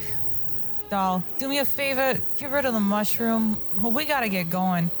Ronk, doll, do me a favor, get rid of the mushroom. Well, we gotta get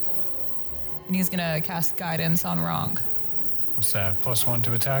going. And he's gonna cast guidance on Ronk. What's that? +1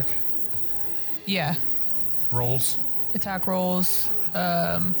 to attack? Yeah. Rolls? Attack rolls,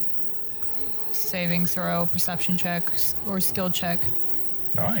 saving throw, perception check, or skill check.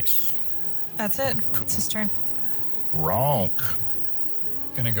 Nice. That's it. It's his turn. Ronk.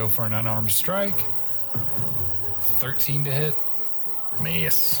 Gonna go for an unarmed strike. 13 to hit.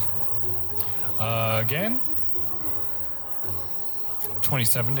 Miss. Again.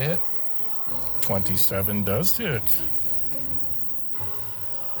 27 to hit. 27 does hit.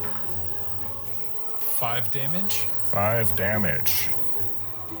 5 damage. 5 damage.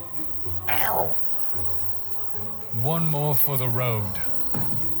 Ow. One more for the road.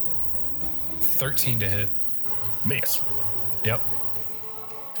 13 to hit. Miss. Yep.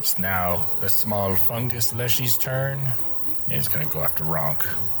 It's now the small fungus Leshy's turn. He's going to go after Ronk.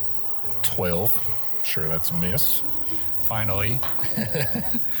 12. Sure, that's a miss. Finally.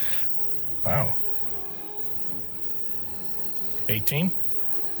 Wow. 18.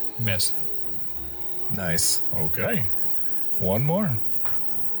 Miss. Nice. Okay. One more.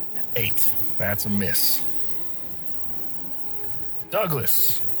 8. That's a miss.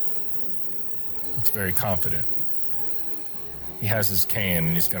 Douglas looks very confident. He has his cane,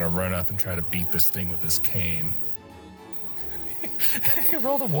 and he's going to run up and try to beat this thing with his cane. He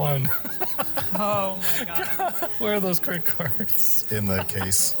rolled a 1. Oh my god. Where are those crit cards? In the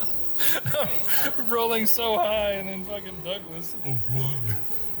case. Rolling so high, and then fucking Douglas. A 1.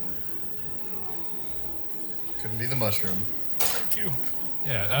 Couldn't be the mushroom. Thank you.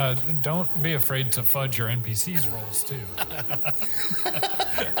 Yeah, don't be afraid to fudge your NPCs rolls, too.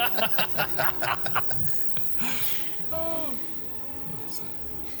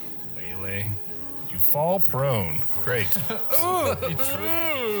 Melee. You fall prone. Great. He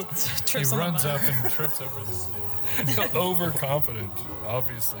Trips on the runs mud. up and trips over the snake. Overconfident.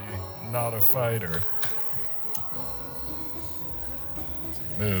 Obviously not a fighter. So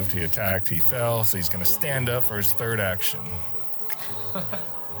he moved, he attacked, he fell, so he's going to stand up for his third action.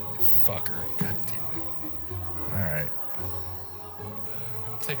 Fucker. God damn it. All right.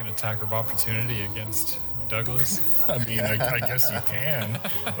 Take an attack of opportunity against Douglas. I mean, I guess you can.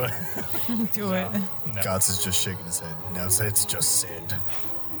 But Do it. No. Gots is just shaking his head. No, it's just Sid.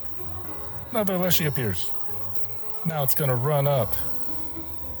 another Leshy appears. Now it's going to run up.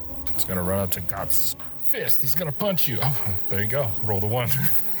 It's going to run up to Got's fist. He's going to punch you. Oh, there you go. Roll the 1.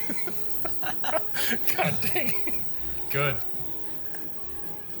 God dang. Good.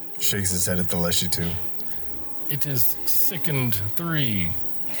 Shakes his head at the Leshy too. It is sickened 3.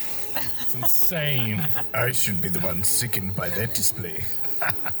 It's insane. I should be the one sickened by that display.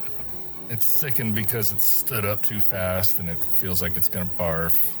 It's sickened because it stood up too fast and it feels like it's going to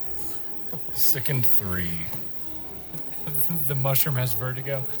barf. Sickened 3. The mushroom has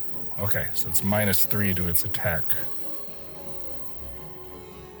vertigo. Okay, so it's -3 to its attack.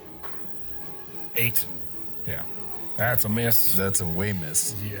 8. Yeah. That's a miss. That's a way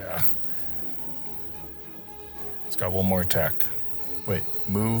miss. Yeah. It's got one more attack. Wait,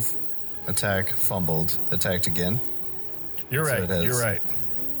 move, attack, fumbled, attacked again. You're That's right. what it is. You're right.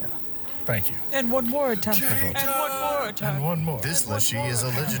 Thank you. And one more attack. Cheetah! And one more attack. And one more. This Leshy is a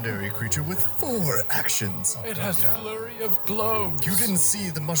legendary creature with 4 actions. It has flurry of blows. You didn't see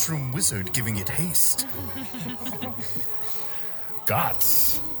the mushroom wizard giving it haste.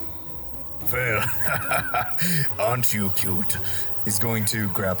 Gots. Well, aren't you cute? He's going to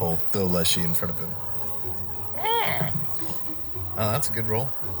grapple the Leshy in front of him. Oh, that's a good roll.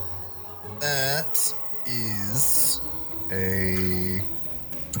 That is a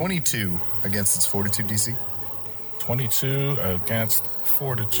 22 against its fortitude DC. 22 against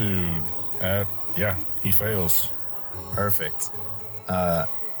fortitude. He fails. Perfect.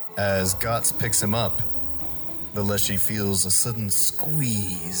 As Gots picks him up, the Leshy feels a sudden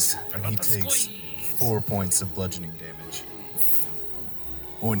squeeze, and he takes 4 points of bludgeoning damage.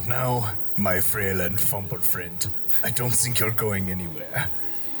 And now, my frail and fumbled friend, I don't think you're going anywhere.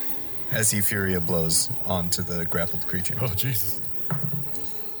 As he Furia blows onto the grappled creature. Oh, Jesus.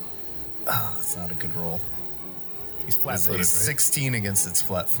 That's not a good roll. He's That's flat-footed, a right? 16 against its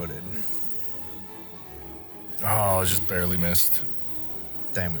flat-footed. Oh, just barely missed.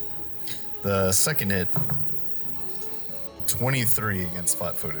 Damn it. The second hit, 23 against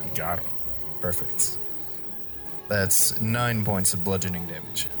flat-footed. Got him. Perfect. That's 9 points of bludgeoning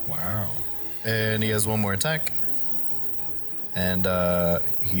damage. Wow. And he has one more attack. And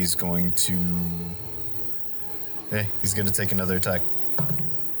he's going to... he's going to take another attack.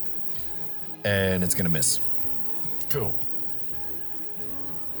 And it's going to miss. Cool.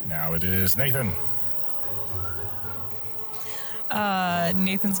 Now it is Nathan.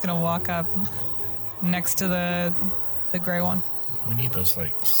 Nathan's gonna walk up next to the gray one. We need those,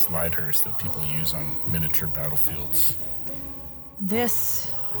 like, sliders that people use on miniature battlefields.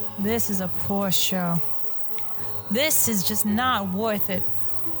 This is a poor show. This is just not worth it.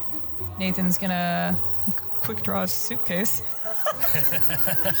 Nathan's gonna quick draw his suitcase.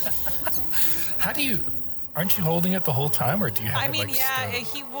 Aren't you holding it the whole time, or do you have it, like,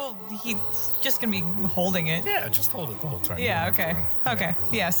 he's just gonna be holding it. Yeah, just hold it the whole time. Yeah, You don't okay. have to- Okay.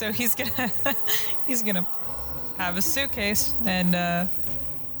 Yeah, so he's gonna have a suitcase and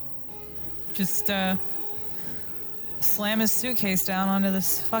just slam his suitcase down onto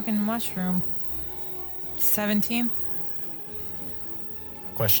this fucking mushroom. 17?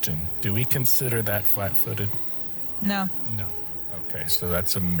 Question. Do we consider that flat-footed? No. No. Okay, so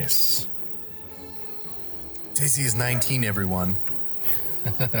that's a miss. DC is 19, everyone.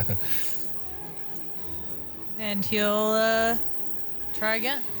 And he'll try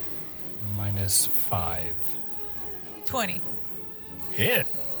again. -5. 20. Hit.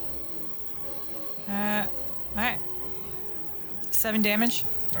 Alright. 7 damage.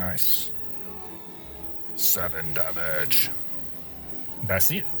 Nice. 7 damage.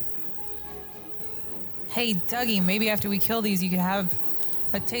 That's it. Hey, Dougie, maybe after we kill these, you could have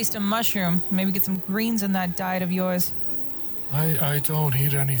a taste of mushroom. Maybe get some greens in that diet of yours. I don't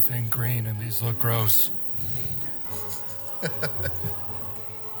eat anything green, and these look gross.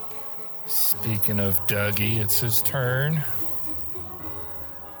 Speaking of Dougie, it's his turn.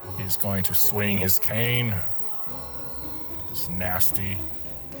 He's going to swing his cane. This nasty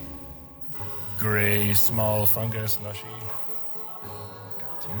gray small fungus lushy.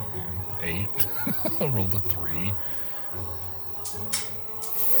 God damn, 8. I rolled a 3.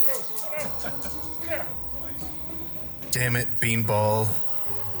 Damn it, Beanball.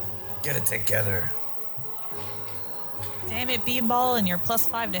 Get it together. Damn it, Beanball, and you're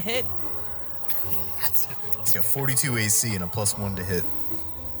 +5 to hit. He's got 42 AC and a +1 to hit.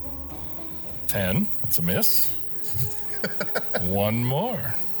 10. That's a miss. One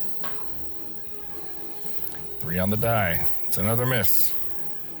more. 3 on the die. It's another miss.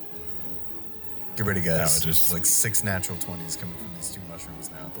 Get ready, guys. No, just- like 6 natural 20s coming from these 2 mushrooms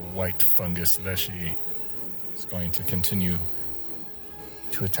now. The white fungus leshy is going to continue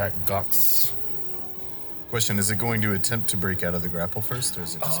to attack Gots. Question, is it going to attempt to break out of the grapple first, or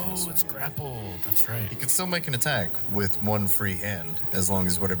is it just going to swing It's in? grappled. That's right. He can still make an attack with 1 free hand, as long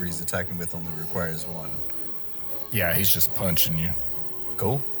as whatever he's attacking with only requires 1. Yeah, he's just punching you.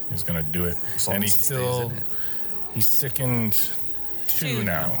 Cool. He's going to do it. As long And as he's he stays in still... it. He's sickened 2 2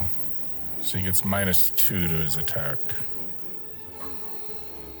 now. So he gets -2 to his attack.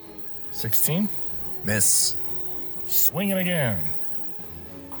 16. Miss. Swing it again.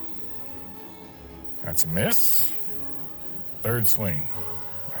 That's a miss. Third swing.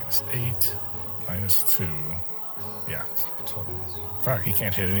 -8. -2. Yeah, total miss. Fuck, he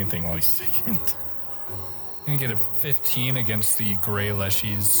can't hit anything while he's sickened. I'm gonna get a 15 against the Gray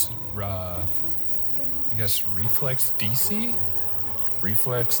Leshy's, I guess, reflex DC?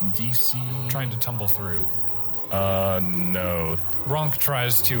 Reflex DC. Trying to tumble through. No. Ronk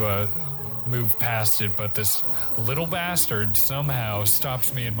tries to move past it, but this little bastard somehow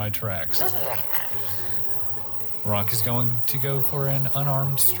stops me in my tracks. Ronk is going to go for an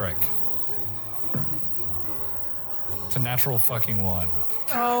unarmed strike. It's a natural fucking 1.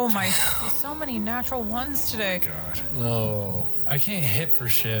 Oh my, so many natural ones today. God. No. I can't hit for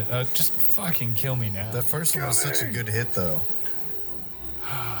shit. Just fucking kill me now. That first one was such a good hit, though.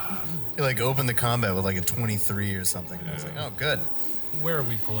 You like opened the combat with like a 23 or something. I was like, oh, good. Where are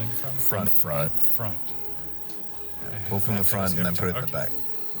we pulling from? Front. Front. Pull from the front and then put it in the back.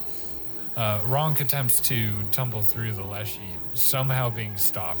 Ronk attempts to tumble through the Leshy, somehow being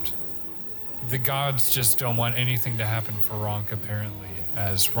stopped. The gods just don't want anything to happen for Ronk, apparently,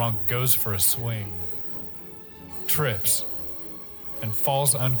 as Ronk goes for a swing, trips, and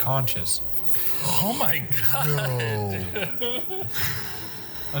falls unconscious. Oh my God. No.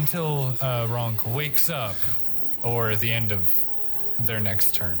 Until Ronk wakes up, or at the end of their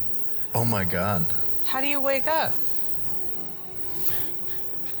next turn. Oh my God. How do you wake up?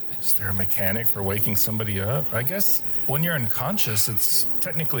 Is there a mechanic for waking somebody up? I guess when you're unconscious, it's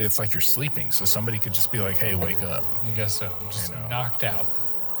like you're sleeping. So somebody could just be like, hey, wake up. I guess so. Just I know. knocked out.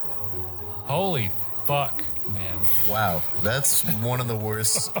 Holy fuck, man. Wow. That's one of the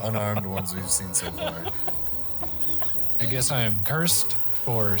worst unarmed ones we've seen so far. I guess I am cursed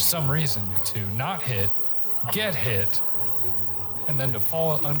for some reason to not hit, get hit, and then to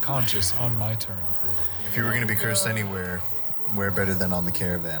fall unconscious on my turn. If you were going to be cursed anywhere, where better than on the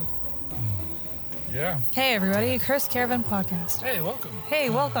caravan? Yeah. Hey, everybody, Cursed Caravan Podcast. Hey, welcome. Hey,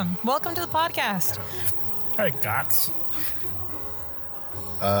 welcome. Welcome to the podcast. All right, Gots.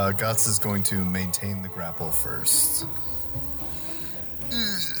 Guts is going to maintain the grapple first.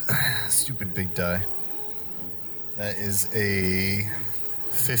 Stupid big die. That is a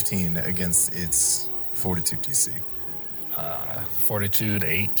 15 against its fortitude DC. Fortitude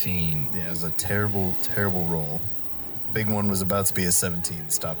 18. Yeah, it was a terrible, terrible roll. Big one was about to be a 17,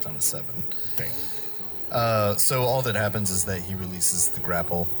 stopped on a 7. Damn. So all that happens is that he releases the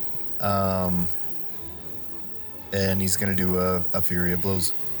grapple. And he's going to do a Fury of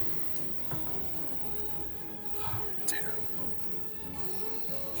Blows. Terrible.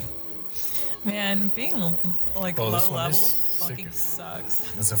 Man, being like Oh, low this one level is fucking sick.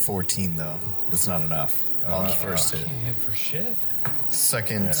 sucks. That's a 14, though. That's not enough on the first hit. Can't hit for shit.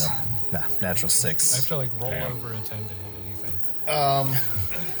 Second, natural I 6. have to like roll Damn. over a 10 to hit anything.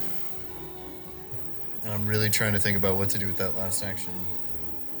 And I'm really trying to think about what to do with that last action.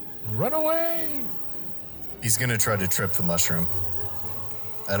 Run away! He's going to try to trip the mushroom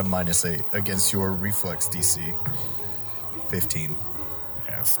at a -8 against your reflex DC. 15.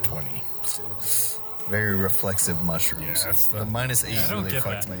 Yeah, it's 20. Very reflexive mushrooms. Yeah, that's the the- -8 I don't really get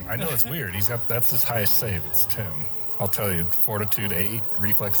fucked that. me. I know it's weird. That's his highest save. It's 10. I'll tell you, Fortitude 8,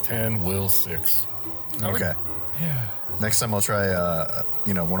 Reflex 10, Will 6. Okay. Yeah. Next time I'll try,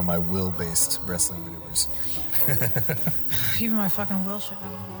 one of my will-based wrestling maneuvers. Even my fucking will shit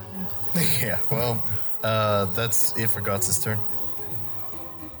hasn't working. Yeah, well, that's it for Gotz's turn.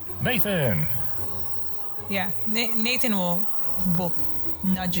 Nathan! Yeah, Nathan will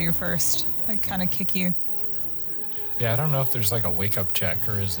nudge you first, like kind of kick you. Yeah, I don't know if there's like a wake up check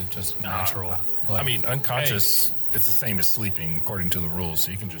or is it just natural? I mean, unconscious, it's the same as sleeping according to the rules.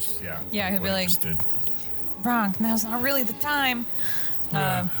 So you can just, Yeah, like he'll be what I like- just did. Ronk, now's not really the time.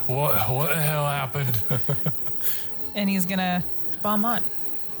 What the hell happened? And he's gonna bomb on.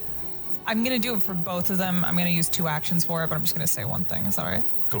 I'm gonna do it for both of them. I'm gonna use 2 actions for it, but I'm just gonna say one thing. Is that all right?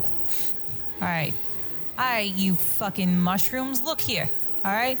 Cool. All right. You fucking mushrooms, look here.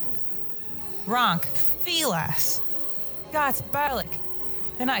 All right? Ronk, Felas, Gots, Barlick.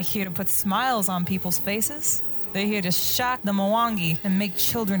 They're not here to put smiles on people's faces. They're here to shock the Mwangi and make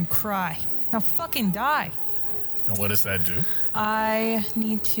children cry. Now fucking die. And what does that do? I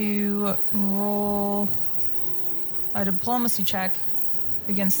need to roll a diplomacy check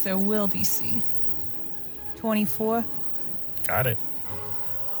against their will DC. 24. Got it.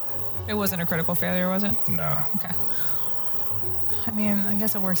 It wasn't a critical failure, was it? No. Okay. I mean, I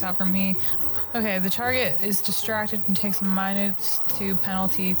guess it works out for me. Okay, the target is distracted and takes a -2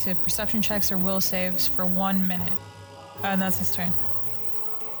 penalty to perception checks or will saves for 1 minute. And that's his turn.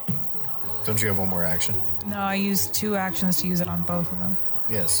 Don't you have one more action? No, I used 2 actions to use it on both of them.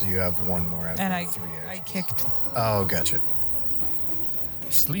 Yeah, so you have one more after And 3 actions. I kicked. Oh, gotcha.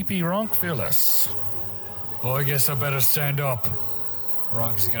 Sleepy Ronk Fearless. Well, I guess I better stand up.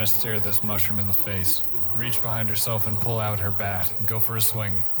 Ronk is gonna stare this mushroom in the face, reach behind herself and pull out her bat and go for a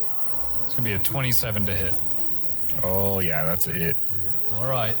swing. It's gonna be a 27 to hit. Oh, yeah, that's a hit. All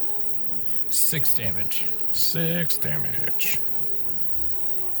right. 6 damage. 6 damage.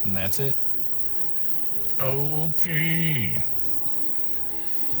 And that's it. Okay.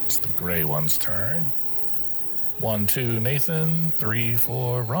 It's the gray one's turn. 1, 2, Nathan. 3,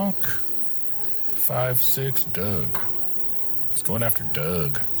 4, Ronk. 5, 6, Doug. It's going after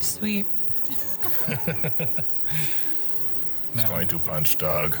Doug. Sweet. It's going to punch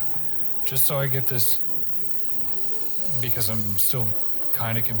Doug. Just so I get this, because I'm still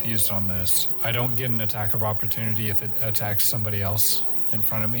kind of confused on this. I don't get an attack of opportunity if it attacks somebody else in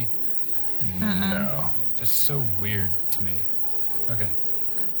front of me. No. That's so weird to me. Okay.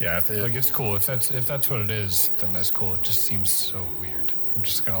 Yeah, if it, Like, it's cool. If that's what it is, then that's cool. It just seems so weird. I'm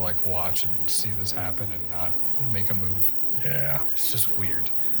just gonna like watch and see this happen and not make a move. yeah. It's just weird.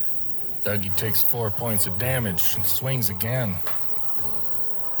 Dougie takes 4 points of damage and swings again.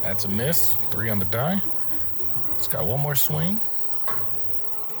 That's a miss. 3 on the die. It's got one more swing.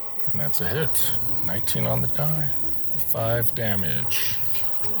 And that's a hit. 19 on the die. 5 damage.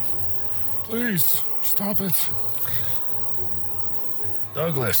 Please, stop it.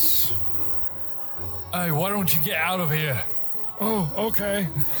 Douglas. Hey, why don't you get out of here? Oh, okay.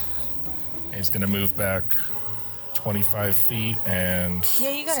 He's going to move back 25 feet and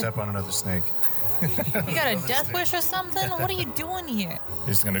Yeah, you got Step on another snake. a death wish or something? What are you doing here?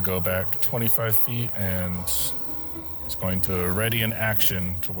 he's going to go back 25 feet and he's going to ready an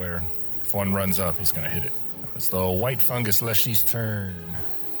action to where if one runs up, he's going to hit it. It's the white fungus Leshy's turn.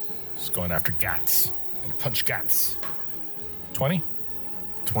 He's going after Gats. Going to punch Gats. 20?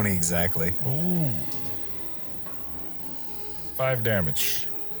 20 exactly. Ooh. 5 damage.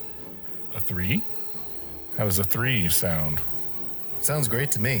 A 3? How does a 3 sound? Sounds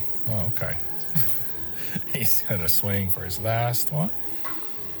great to me. Oh, okay. He's going to swing for his last one.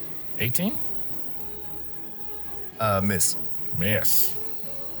 18? Miss. Miss.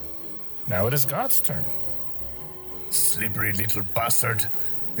 Now it is God's turn. Slippery little bastard.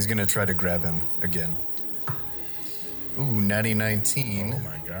 He's gonna try to grab him again. Ooh, natty 19. Oh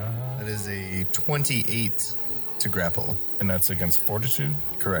my god. That is a 28 to grapple. And that's against Fortitude?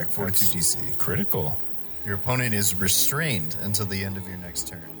 Correct, 42 That's DC. critical. Your opponent is restrained until the end of your next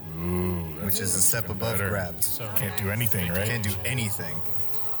turn, Ooh, which is a step even above better. grabs. So Can't do anything, right? Can't do anything.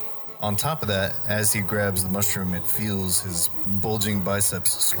 On top of that, as he grabs the mushroom, it feels his bulging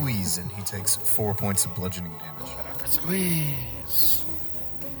biceps squeeze, and he takes 4 points of bludgeoning damage. Squeeze.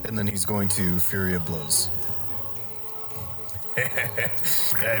 And then he's going to Fury of Blows.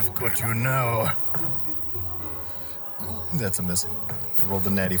 I've got you now. That's a miss. Rolled a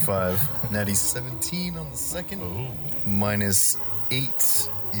natty 5. Natty 17 on the second. Ooh. Minus 8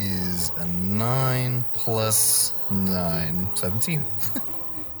 is a 9 plus 9. 17.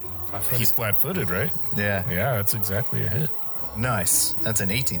 He's flat-footed, right? Yeah. Yeah, that's exactly a hit. Nice. That's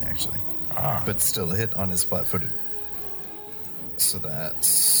an 18, actually. Ah. But still a hit on his flat-footed. So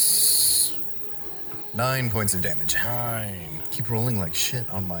that's 9 points of damage. 9. Keep rolling like shit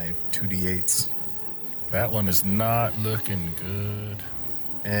on my 2d8s. That one is not looking good.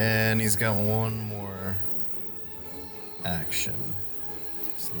 And he's got one more action.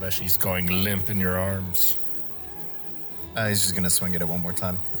 Leshy's going limp in your arms. He's just going to swing it at one more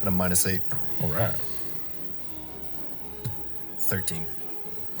time at a minus 8. All right. 13.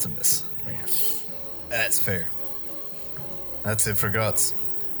 It's a miss. Yes. That's fair. That's it for Guts.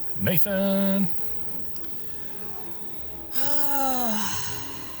 Nathan.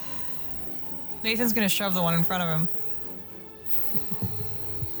 Nathan's gonna shove the one in front of him.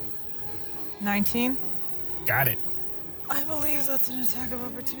 19? Got it. I believe that's an attack of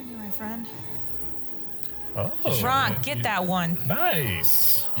opportunity, my friend. Oh. Ron, get that one.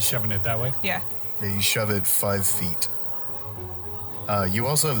 Nice. you shoving it that way? Yeah. Yeah, you shove it 5 feet. You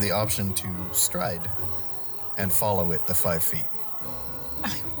also have the option to stride and follow it the 5 feet.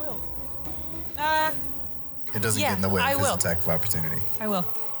 I will. It doesn't Yeah, get in the way I of his will. attack of opportunity. I will.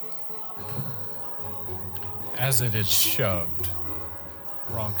 As it is shoved,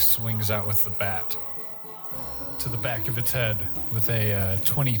 Ronk swings out with the bat to the back of its head with a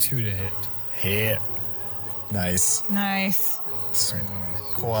 22 to hit. Hit. Nice. Nice. Very nice.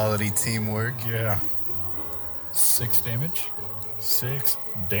 Quality teamwork. Yeah. 6 damage. 6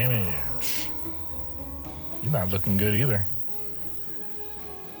 damage. You're not looking good either.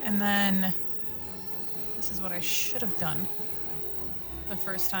 And then this is what I should have done the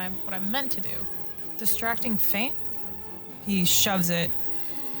first time. What I meant to do. Distracting feint. He shoves it.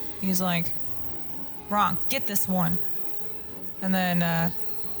 He's like, "Wrong, get this one." And then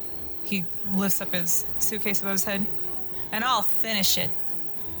he lifts up his suitcase above his head. And I'll finish it.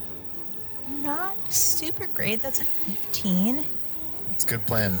 Not super great. That's a 15. It's a good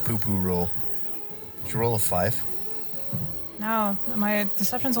plan. Poo-poo roll. Did you roll a 5? No, my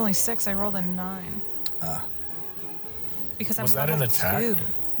deception's only 6. I rolled a 9. Because I'm Was that an level attack? 2.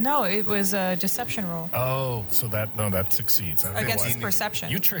 No, it was a deception roll Oh, so that succeeds. against his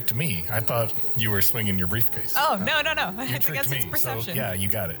perception. You tricked me. I thought you were swinging your briefcase. Oh, no. You It's tricked against me. its perception. So, yeah, you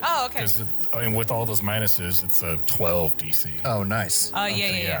got it. Oh, okay. 'Cause with all those minuses, it's a 12 DC. Oh, nice.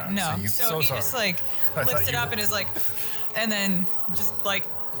 Yeah. No. So So he sorry. just like I thought lifts it you up were- and is like, and then just like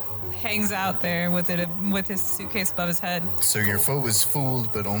hangs out there with his suitcase above his head. So your foe is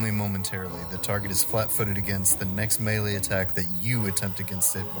fooled, but only momentarily. The target is flat-footed against the next melee attack that you attempt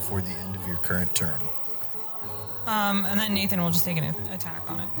against it before the end of your current turn. And then Nathan will just take an attack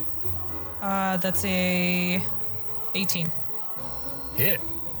on it. That's a 18. Hit.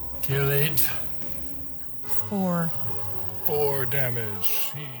 Kill it. 4. 4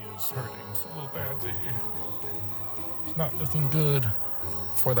 damage. He is hurting so badly. It's not looking good.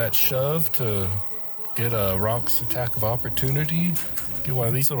 For that shove to get a Ronk's attack of opportunity, get one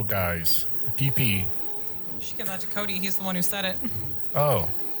of these little guys. PP. You should give that to Cody. He's the one who said it. Oh.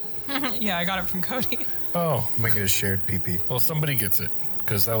 Yeah, I got it from Cody. Oh. Make it a shared PP. Well, somebody gets it,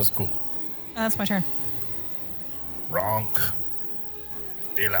 because that was cool. That's my turn. Ronk.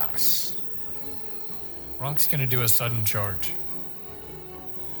 Vilas. Ronk's going to do a sudden charge.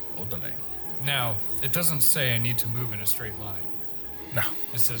 Odale. Now, it doesn't say I need to move in a straight line. No.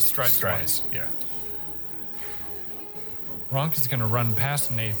 It says stride twice. Yeah. Ronk is going to run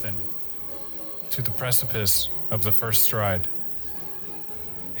past Nathan to the precipice of the first stride.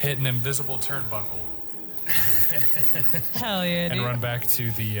 Hit an invisible turnbuckle. Hell yeah, dude. And run back to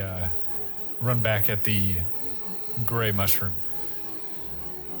the run back at the gray mushroom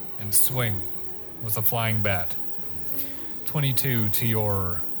and swing with a flying bat. 22 to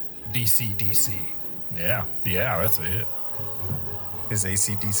your DC. Yeah, that's a hit. His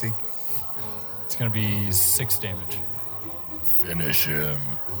AC/DC? It's gonna be 6 damage. Finish him.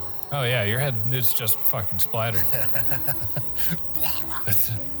 Oh yeah, your head is just fucking splattered.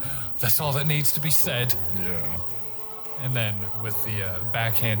 That's all that needs to be said. Yeah. And then with the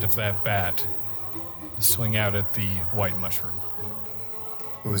backhand of that bat, swing out at the white mushroom.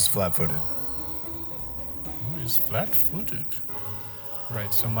 Who is flat-footed? Who is flat-footed?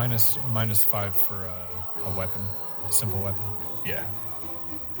 Right, so minus 5 for a weapon, simple weapon. Yeah.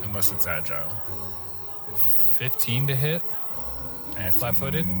 Unless it's agile. 15 to hit. And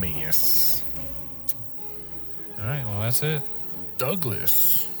Flat-footed? Miss. All right, well that's it.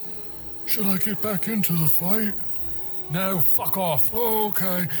 Douglas. Should I get back into the fight? No, fuck off. Oh,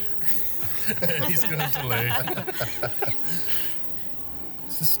 okay. He's going to delay.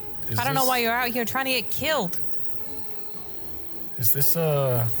 I don't know why you're out here trying to get killed. Is this,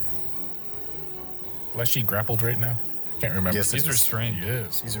 Leshy grappled right now? Can't remember. Yes, He's restrained.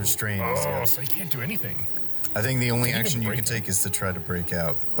 Yes. He's restrained. Oh, so he can't do anything. I think the only Can he action you break can out? take is to try to break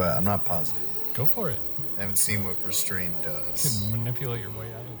out, but I'm not positive. Go for it. I haven't seen what restrained You does. can manipulate your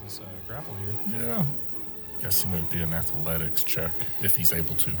way out of this grapple here. Yeah. Guessing it would be an athletics check if he's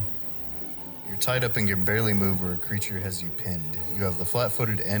able to. You're tied up and can barely move where a creature has you pinned. You have the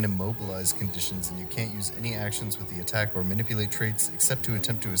flat-footed and immobilized conditions, and you can't use any actions with the attack or manipulate traits except to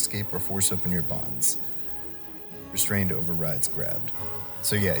attempt to escape or force open your bonds. Restrained overrides grabbed.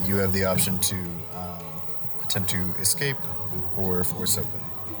 So yeah, you have the option to attempt to escape or force open.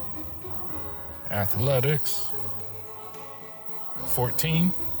 Athletics.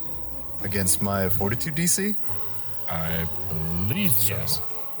 14. Against my fortitude DC? I believe so. Yes.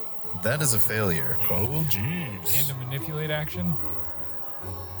 That is a failure. Oh, jeez. And a manipulate action.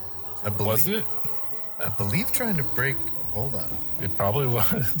 I believe, Was it? I believe trying to break... Hold on. It probably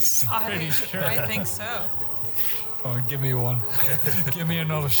was. Pretty sure. I think so. Oh, give me one. Give me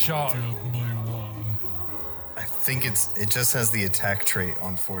another shot. Give me one. I think it just has the attack trait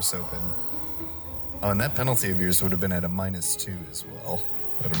on force open. Oh, and that penalty of yours would have been at a -2 as well.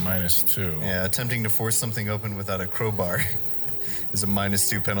 At a -2. Yeah, attempting to force something open without a crowbar is a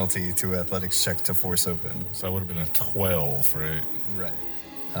 -2 penalty to athletics check to force open. So that would have been a 12, right?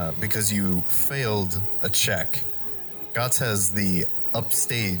 Right. Because you failed a check. Gots has the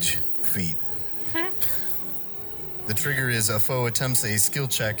upstage feat. The trigger is a foe attempts a skill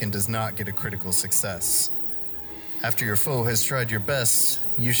check and does not get a critical success. After your foe has tried your best,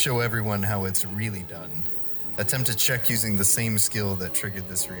 you show everyone how it's really done. Attempt a check using the same skill that triggered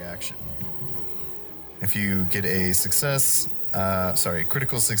this reaction. If you get a success,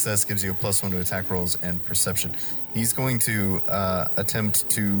 critical success gives you a +1 to attack rolls and perception. He's going to attempt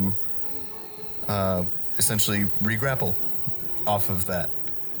to essentially re-grapple off of that.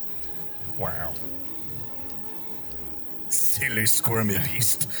 Wow. Silly squirmy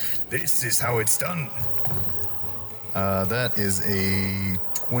beast. This is how it's done. That is a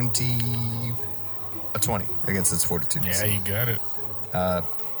 20 20 against its fortitude. Yeah, you got it.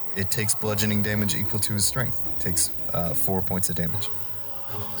 It takes bludgeoning damage equal to his strength. It takes 4 points of damage.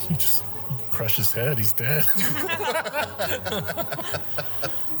 You just crush his head. He's dead.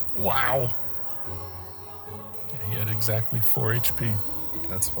 Wow. Yeah, he had exactly 4 HP.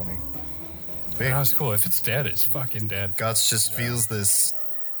 That's funny. That's cool. If it's dead, it's fucking dead. Gots just feels this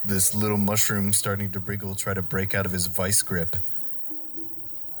little mushroom starting to wriggle, try to break out of his vice grip.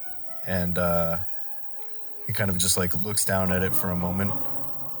 And he kind of just like looks down at it for a moment.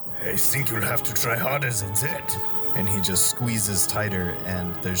 I think you'll have to try harder than that. And he just squeezes tighter,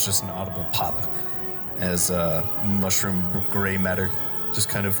 and there's just an audible pop as mushroom gray matter just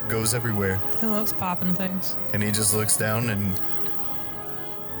kind of goes everywhere. He loves popping things. And he just looks down, and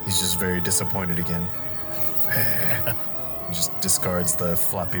he's just very disappointed again. He just discards the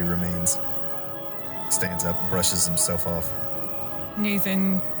floppy remains. Stands up and brushes himself off.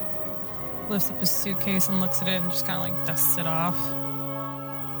 Nathan lifts up his suitcase and looks at it and just kind of like dusts it off.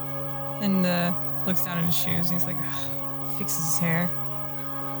 And looks down at his shoes and he's like, fixes his hair.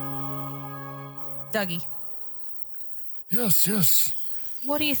 Dougie, Yes.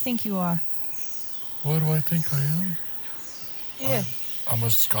 what do you think you are? What do I think I am? Yeah. I'm a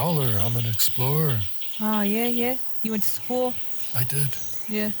scholar. I'm an explorer. Oh, yeah. You went to school? I did.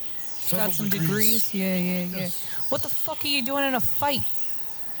 Yeah. Several Got some degrees? Yeah. Yes. What the fuck are you doing in a fight?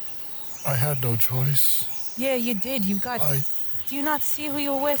 I had no choice. Yeah, you did. Do you not see who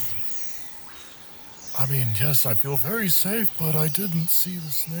you're with? I mean, yes, I feel very safe, but I didn't see the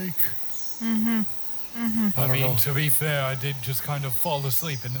snake. I don't know. To be fair, I did just kind of fall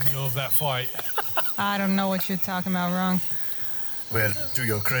asleep in the middle of that fight. I don't know what you're talking about, wrong. Well, to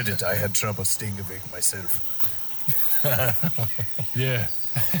your credit, I had trouble staying awake myself. Yeah.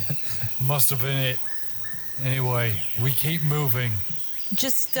 Must have been it. Anyway, we keep moving.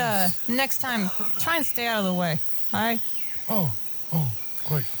 Just, next time, try and stay out of the way, alright? Oh,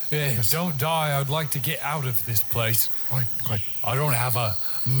 quite. Yeah, Yes. don't die. I'd like to get out of this place. Quite. I don't have a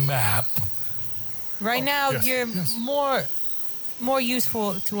map. Right now, yes, you're yes. more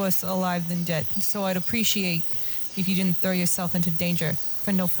useful to us alive than dead, so I'd appreciate if you didn't throw yourself into danger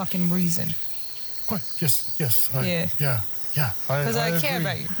for no fucking reason. Quite. Yes. Yeah. Yeah. Because I care agree.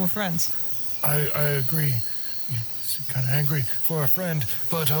 about you. We're friends. I agree. You seem kind of angry for a friend,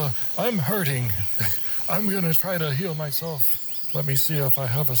 but I'm hurting. I'm going to try to heal myself. Let me see if I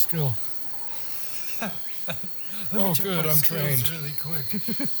have a skill. Oh, good. I'm trained. Really quick.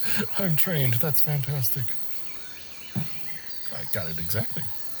 I'm trained. That's fantastic. I got it exactly.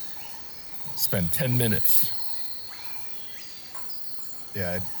 Spend 10 minutes.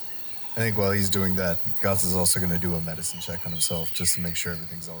 Yeah, I think while he's doing that, Gots is also going to do a medicine check on himself just to make sure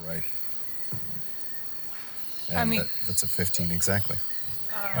everything's all right. And that's a 15 exactly.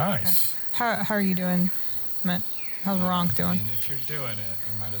 Nice. How are you doing, Matt? How's Ronk I doing? mean, if you're doing it,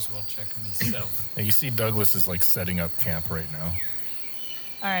 I might as well check myself. And you see Douglas is like setting up camp right now.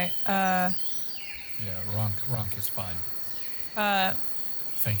 Alright, Yeah, Ronk is fine.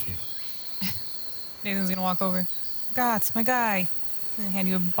 Thank you. Nathan's gonna walk over. Gots, my guy. And hand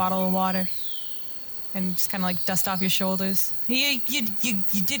you a bottle of water. And just kind of like dust off your shoulders. You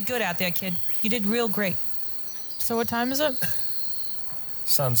did good out there, kid. You did real great. So what time is it?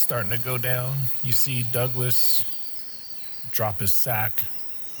 Sun's starting to go down. You see Douglas drop his sack.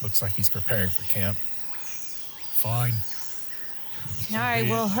 Looks like he's preparing for camp. Fine. Alright,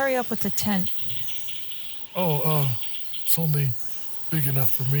 well, hurry up with the tent. It's only big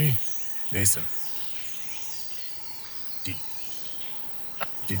enough for me. Nathan,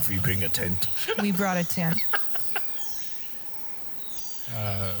 did we bring a tent? We brought a tent.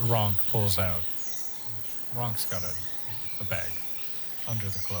 Ronk pulls out. Ronk's got a bag under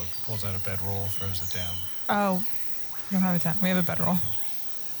the cloak. Pulls out a bedroll, throws it down. Oh, we don't have a tent. We have a bedroll.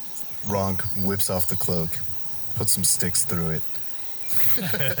 Ronk whips off the cloak, puts some sticks through it.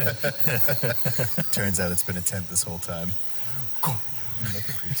 Turns out it's been a tent this whole time. That'd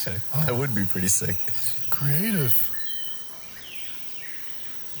be pretty sick. That would be pretty sick. Creative.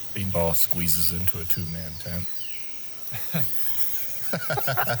 Beanball squeezes into a 2-man tent.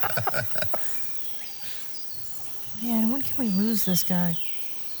 Man, when can we lose this guy?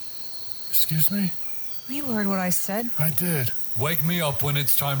 Excuse me? You heard what I said. I did. Wake me up when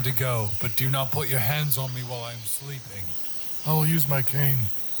it's time to go, but do not put your hands on me while I am sleeping. I will use my cane.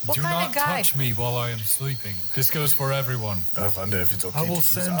 What Do kind not of guy? touch me while I am sleeping. This goes for everyone. I wonder if it's okay I will to use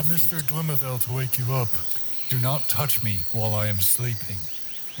send our Mr. feet. Dwimaville to wake you up. Do not touch me while I am sleeping.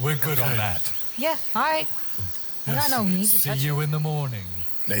 We're good on Okay. that. Yeah, alright. I got no need to See touch you in the morning.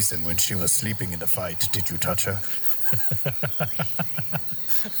 Nathan, when she was sleeping in the fight, did you touch her?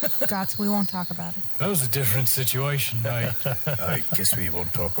 Gots, we won't talk about it. That was a different situation, mate. I guess we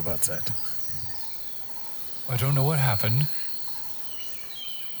won't talk about that. I don't know what happened.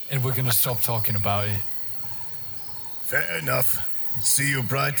 And we're going to stop talking about it. Fair enough. See you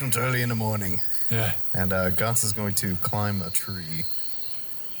bright and early in the morning. Yeah. And Gans is going to climb a tree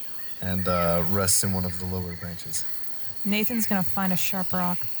and rest in one of the lower branches. Nathan's gonna find a sharp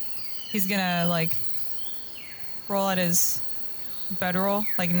rock. He's gonna, like, roll at his bedroll,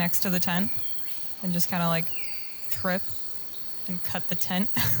 like, next to the tent, and just kind of, like, trip and cut the tent.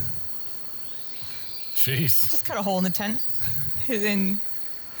 Jeez. Just cut a hole in the tent, in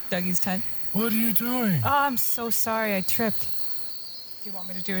Dougie's tent. What are you doing? Oh, I'm so sorry, I tripped. Do you want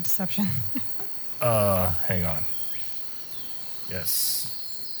me to do a deception? Hang on. Yes.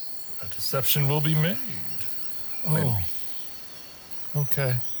 A deception will be made. Oh.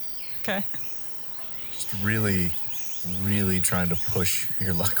 Okay. Okay. Just really, really trying to push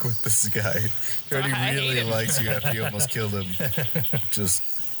your luck with this guy. He already I hate really him. likes you after you almost killed him. Just,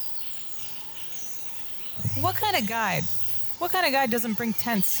 What kind of guide? What kind of guide doesn't bring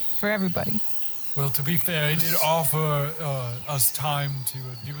tents for everybody? Well, to be fair, he did offer us time to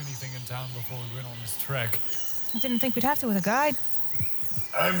do anything in town before we went on this trek. I didn't think we'd have to with a guide.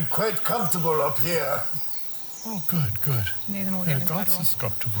 I'm quite comfortable up here. Oh, good. Nathan will get in his Gots bedroll. is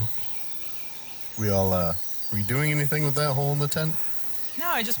comfortable. we all, were you doing anything with that hole in the tent? No,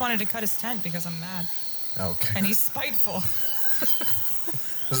 I just wanted to cut his tent because I'm mad. Okay. And he's spiteful.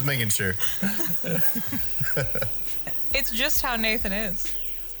 Just making sure. It's just how Nathan is.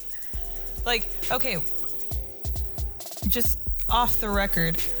 Like, okay, just off the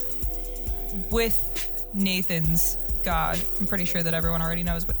record, with Nathan's God, I'm pretty sure that everyone already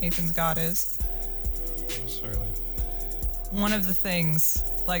knows what Nathan's God is. Necessarily. One of the things,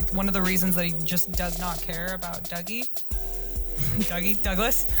 like, one of the reasons that he just does not care about Douglas,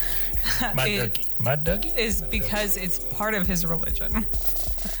 My Dougie? is because it's part of his religion.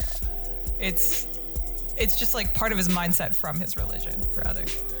 It's just like part of his mindset from his religion, rather.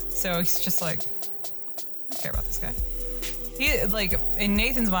 So he's just like, I don't care about this guy. He, like, in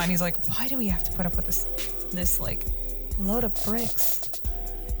Nathan's mind, he's like, why do we have to put up with this like load of bricks?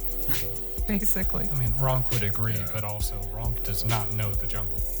 Basically. I mean, Ronk would agree, but also Ronk does not know the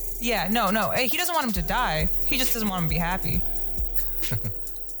jungle. Yeah, no. He doesn't want him to die. He just doesn't want him to be happy.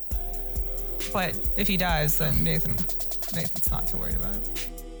 But if he dies, then Nathan's not too worried about it.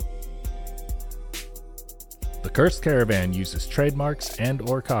 The Cursed Caravan uses trademarks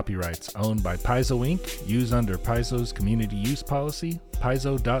and/or copyrights owned by Paizo Inc., used under Paizo's community use policy,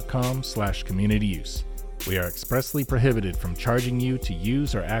 paizo.com/community use. We are expressly prohibited from charging you to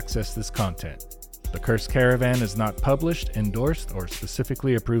use or access this content. The Cursed Caravan is not published, endorsed, or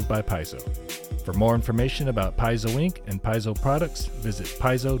specifically approved by Paizo. For more information about Paizo Inc. and Paizo products, visit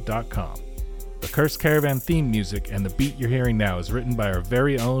paizo.com. The Cursed Caravan theme music and the beat you're hearing now is written by our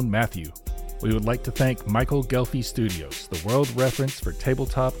very own Matthew. We would like to thank Michael Gelfie Studios, the world reference for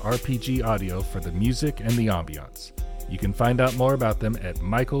tabletop RPG audio, for the music and the ambiance. You can find out more about them at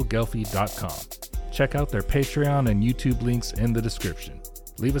michaelgelfie.com. Check out their Patreon and YouTube links in the description.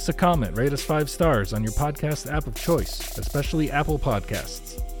 Leave us a comment, rate us 5 stars on your podcast app of choice, especially Apple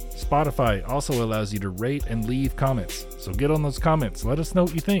Podcasts. Spotify also allows you to rate and leave comments, so get on those comments, let us know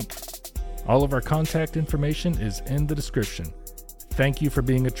what you think. All of our contact information is in the description. Thank you for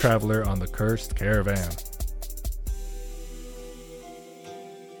being a traveler on the Cursed Caravan.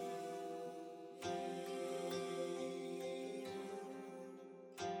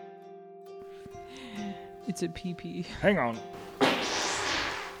 It's a PP. Hang on.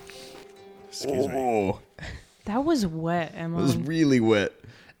 Excuse me. That was wet, Emma. It was really wet.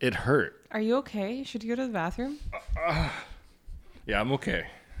 It hurt. Are you okay? Should you go to the bathroom? Yeah, I'm okay.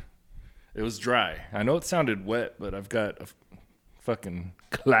 It was dry. I know it sounded wet, but I've got a fucking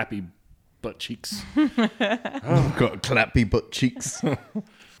clappy butt cheeks. Got clappy butt cheeks.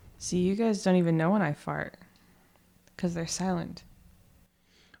 See, you guys don't even know when I fart because they're silent.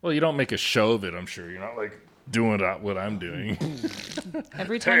 Well, you don't make a show of it, I'm sure. You're not like doing what I'm doing.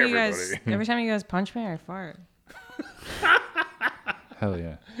 Every To time you guys punch me, I fart. Hell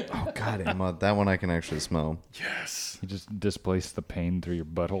yeah. Oh, God, Emma, that one I can actually smell. Yes. You just displace the pain through your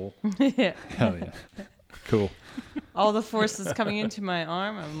butthole. Yeah. Hell yeah. Cool. All the force is coming into my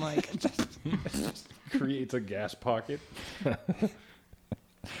arm. I'm like, Creates a gas pocket.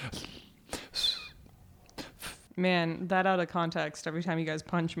 man, that out of context every time you guys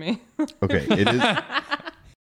punch me. Okay, it is.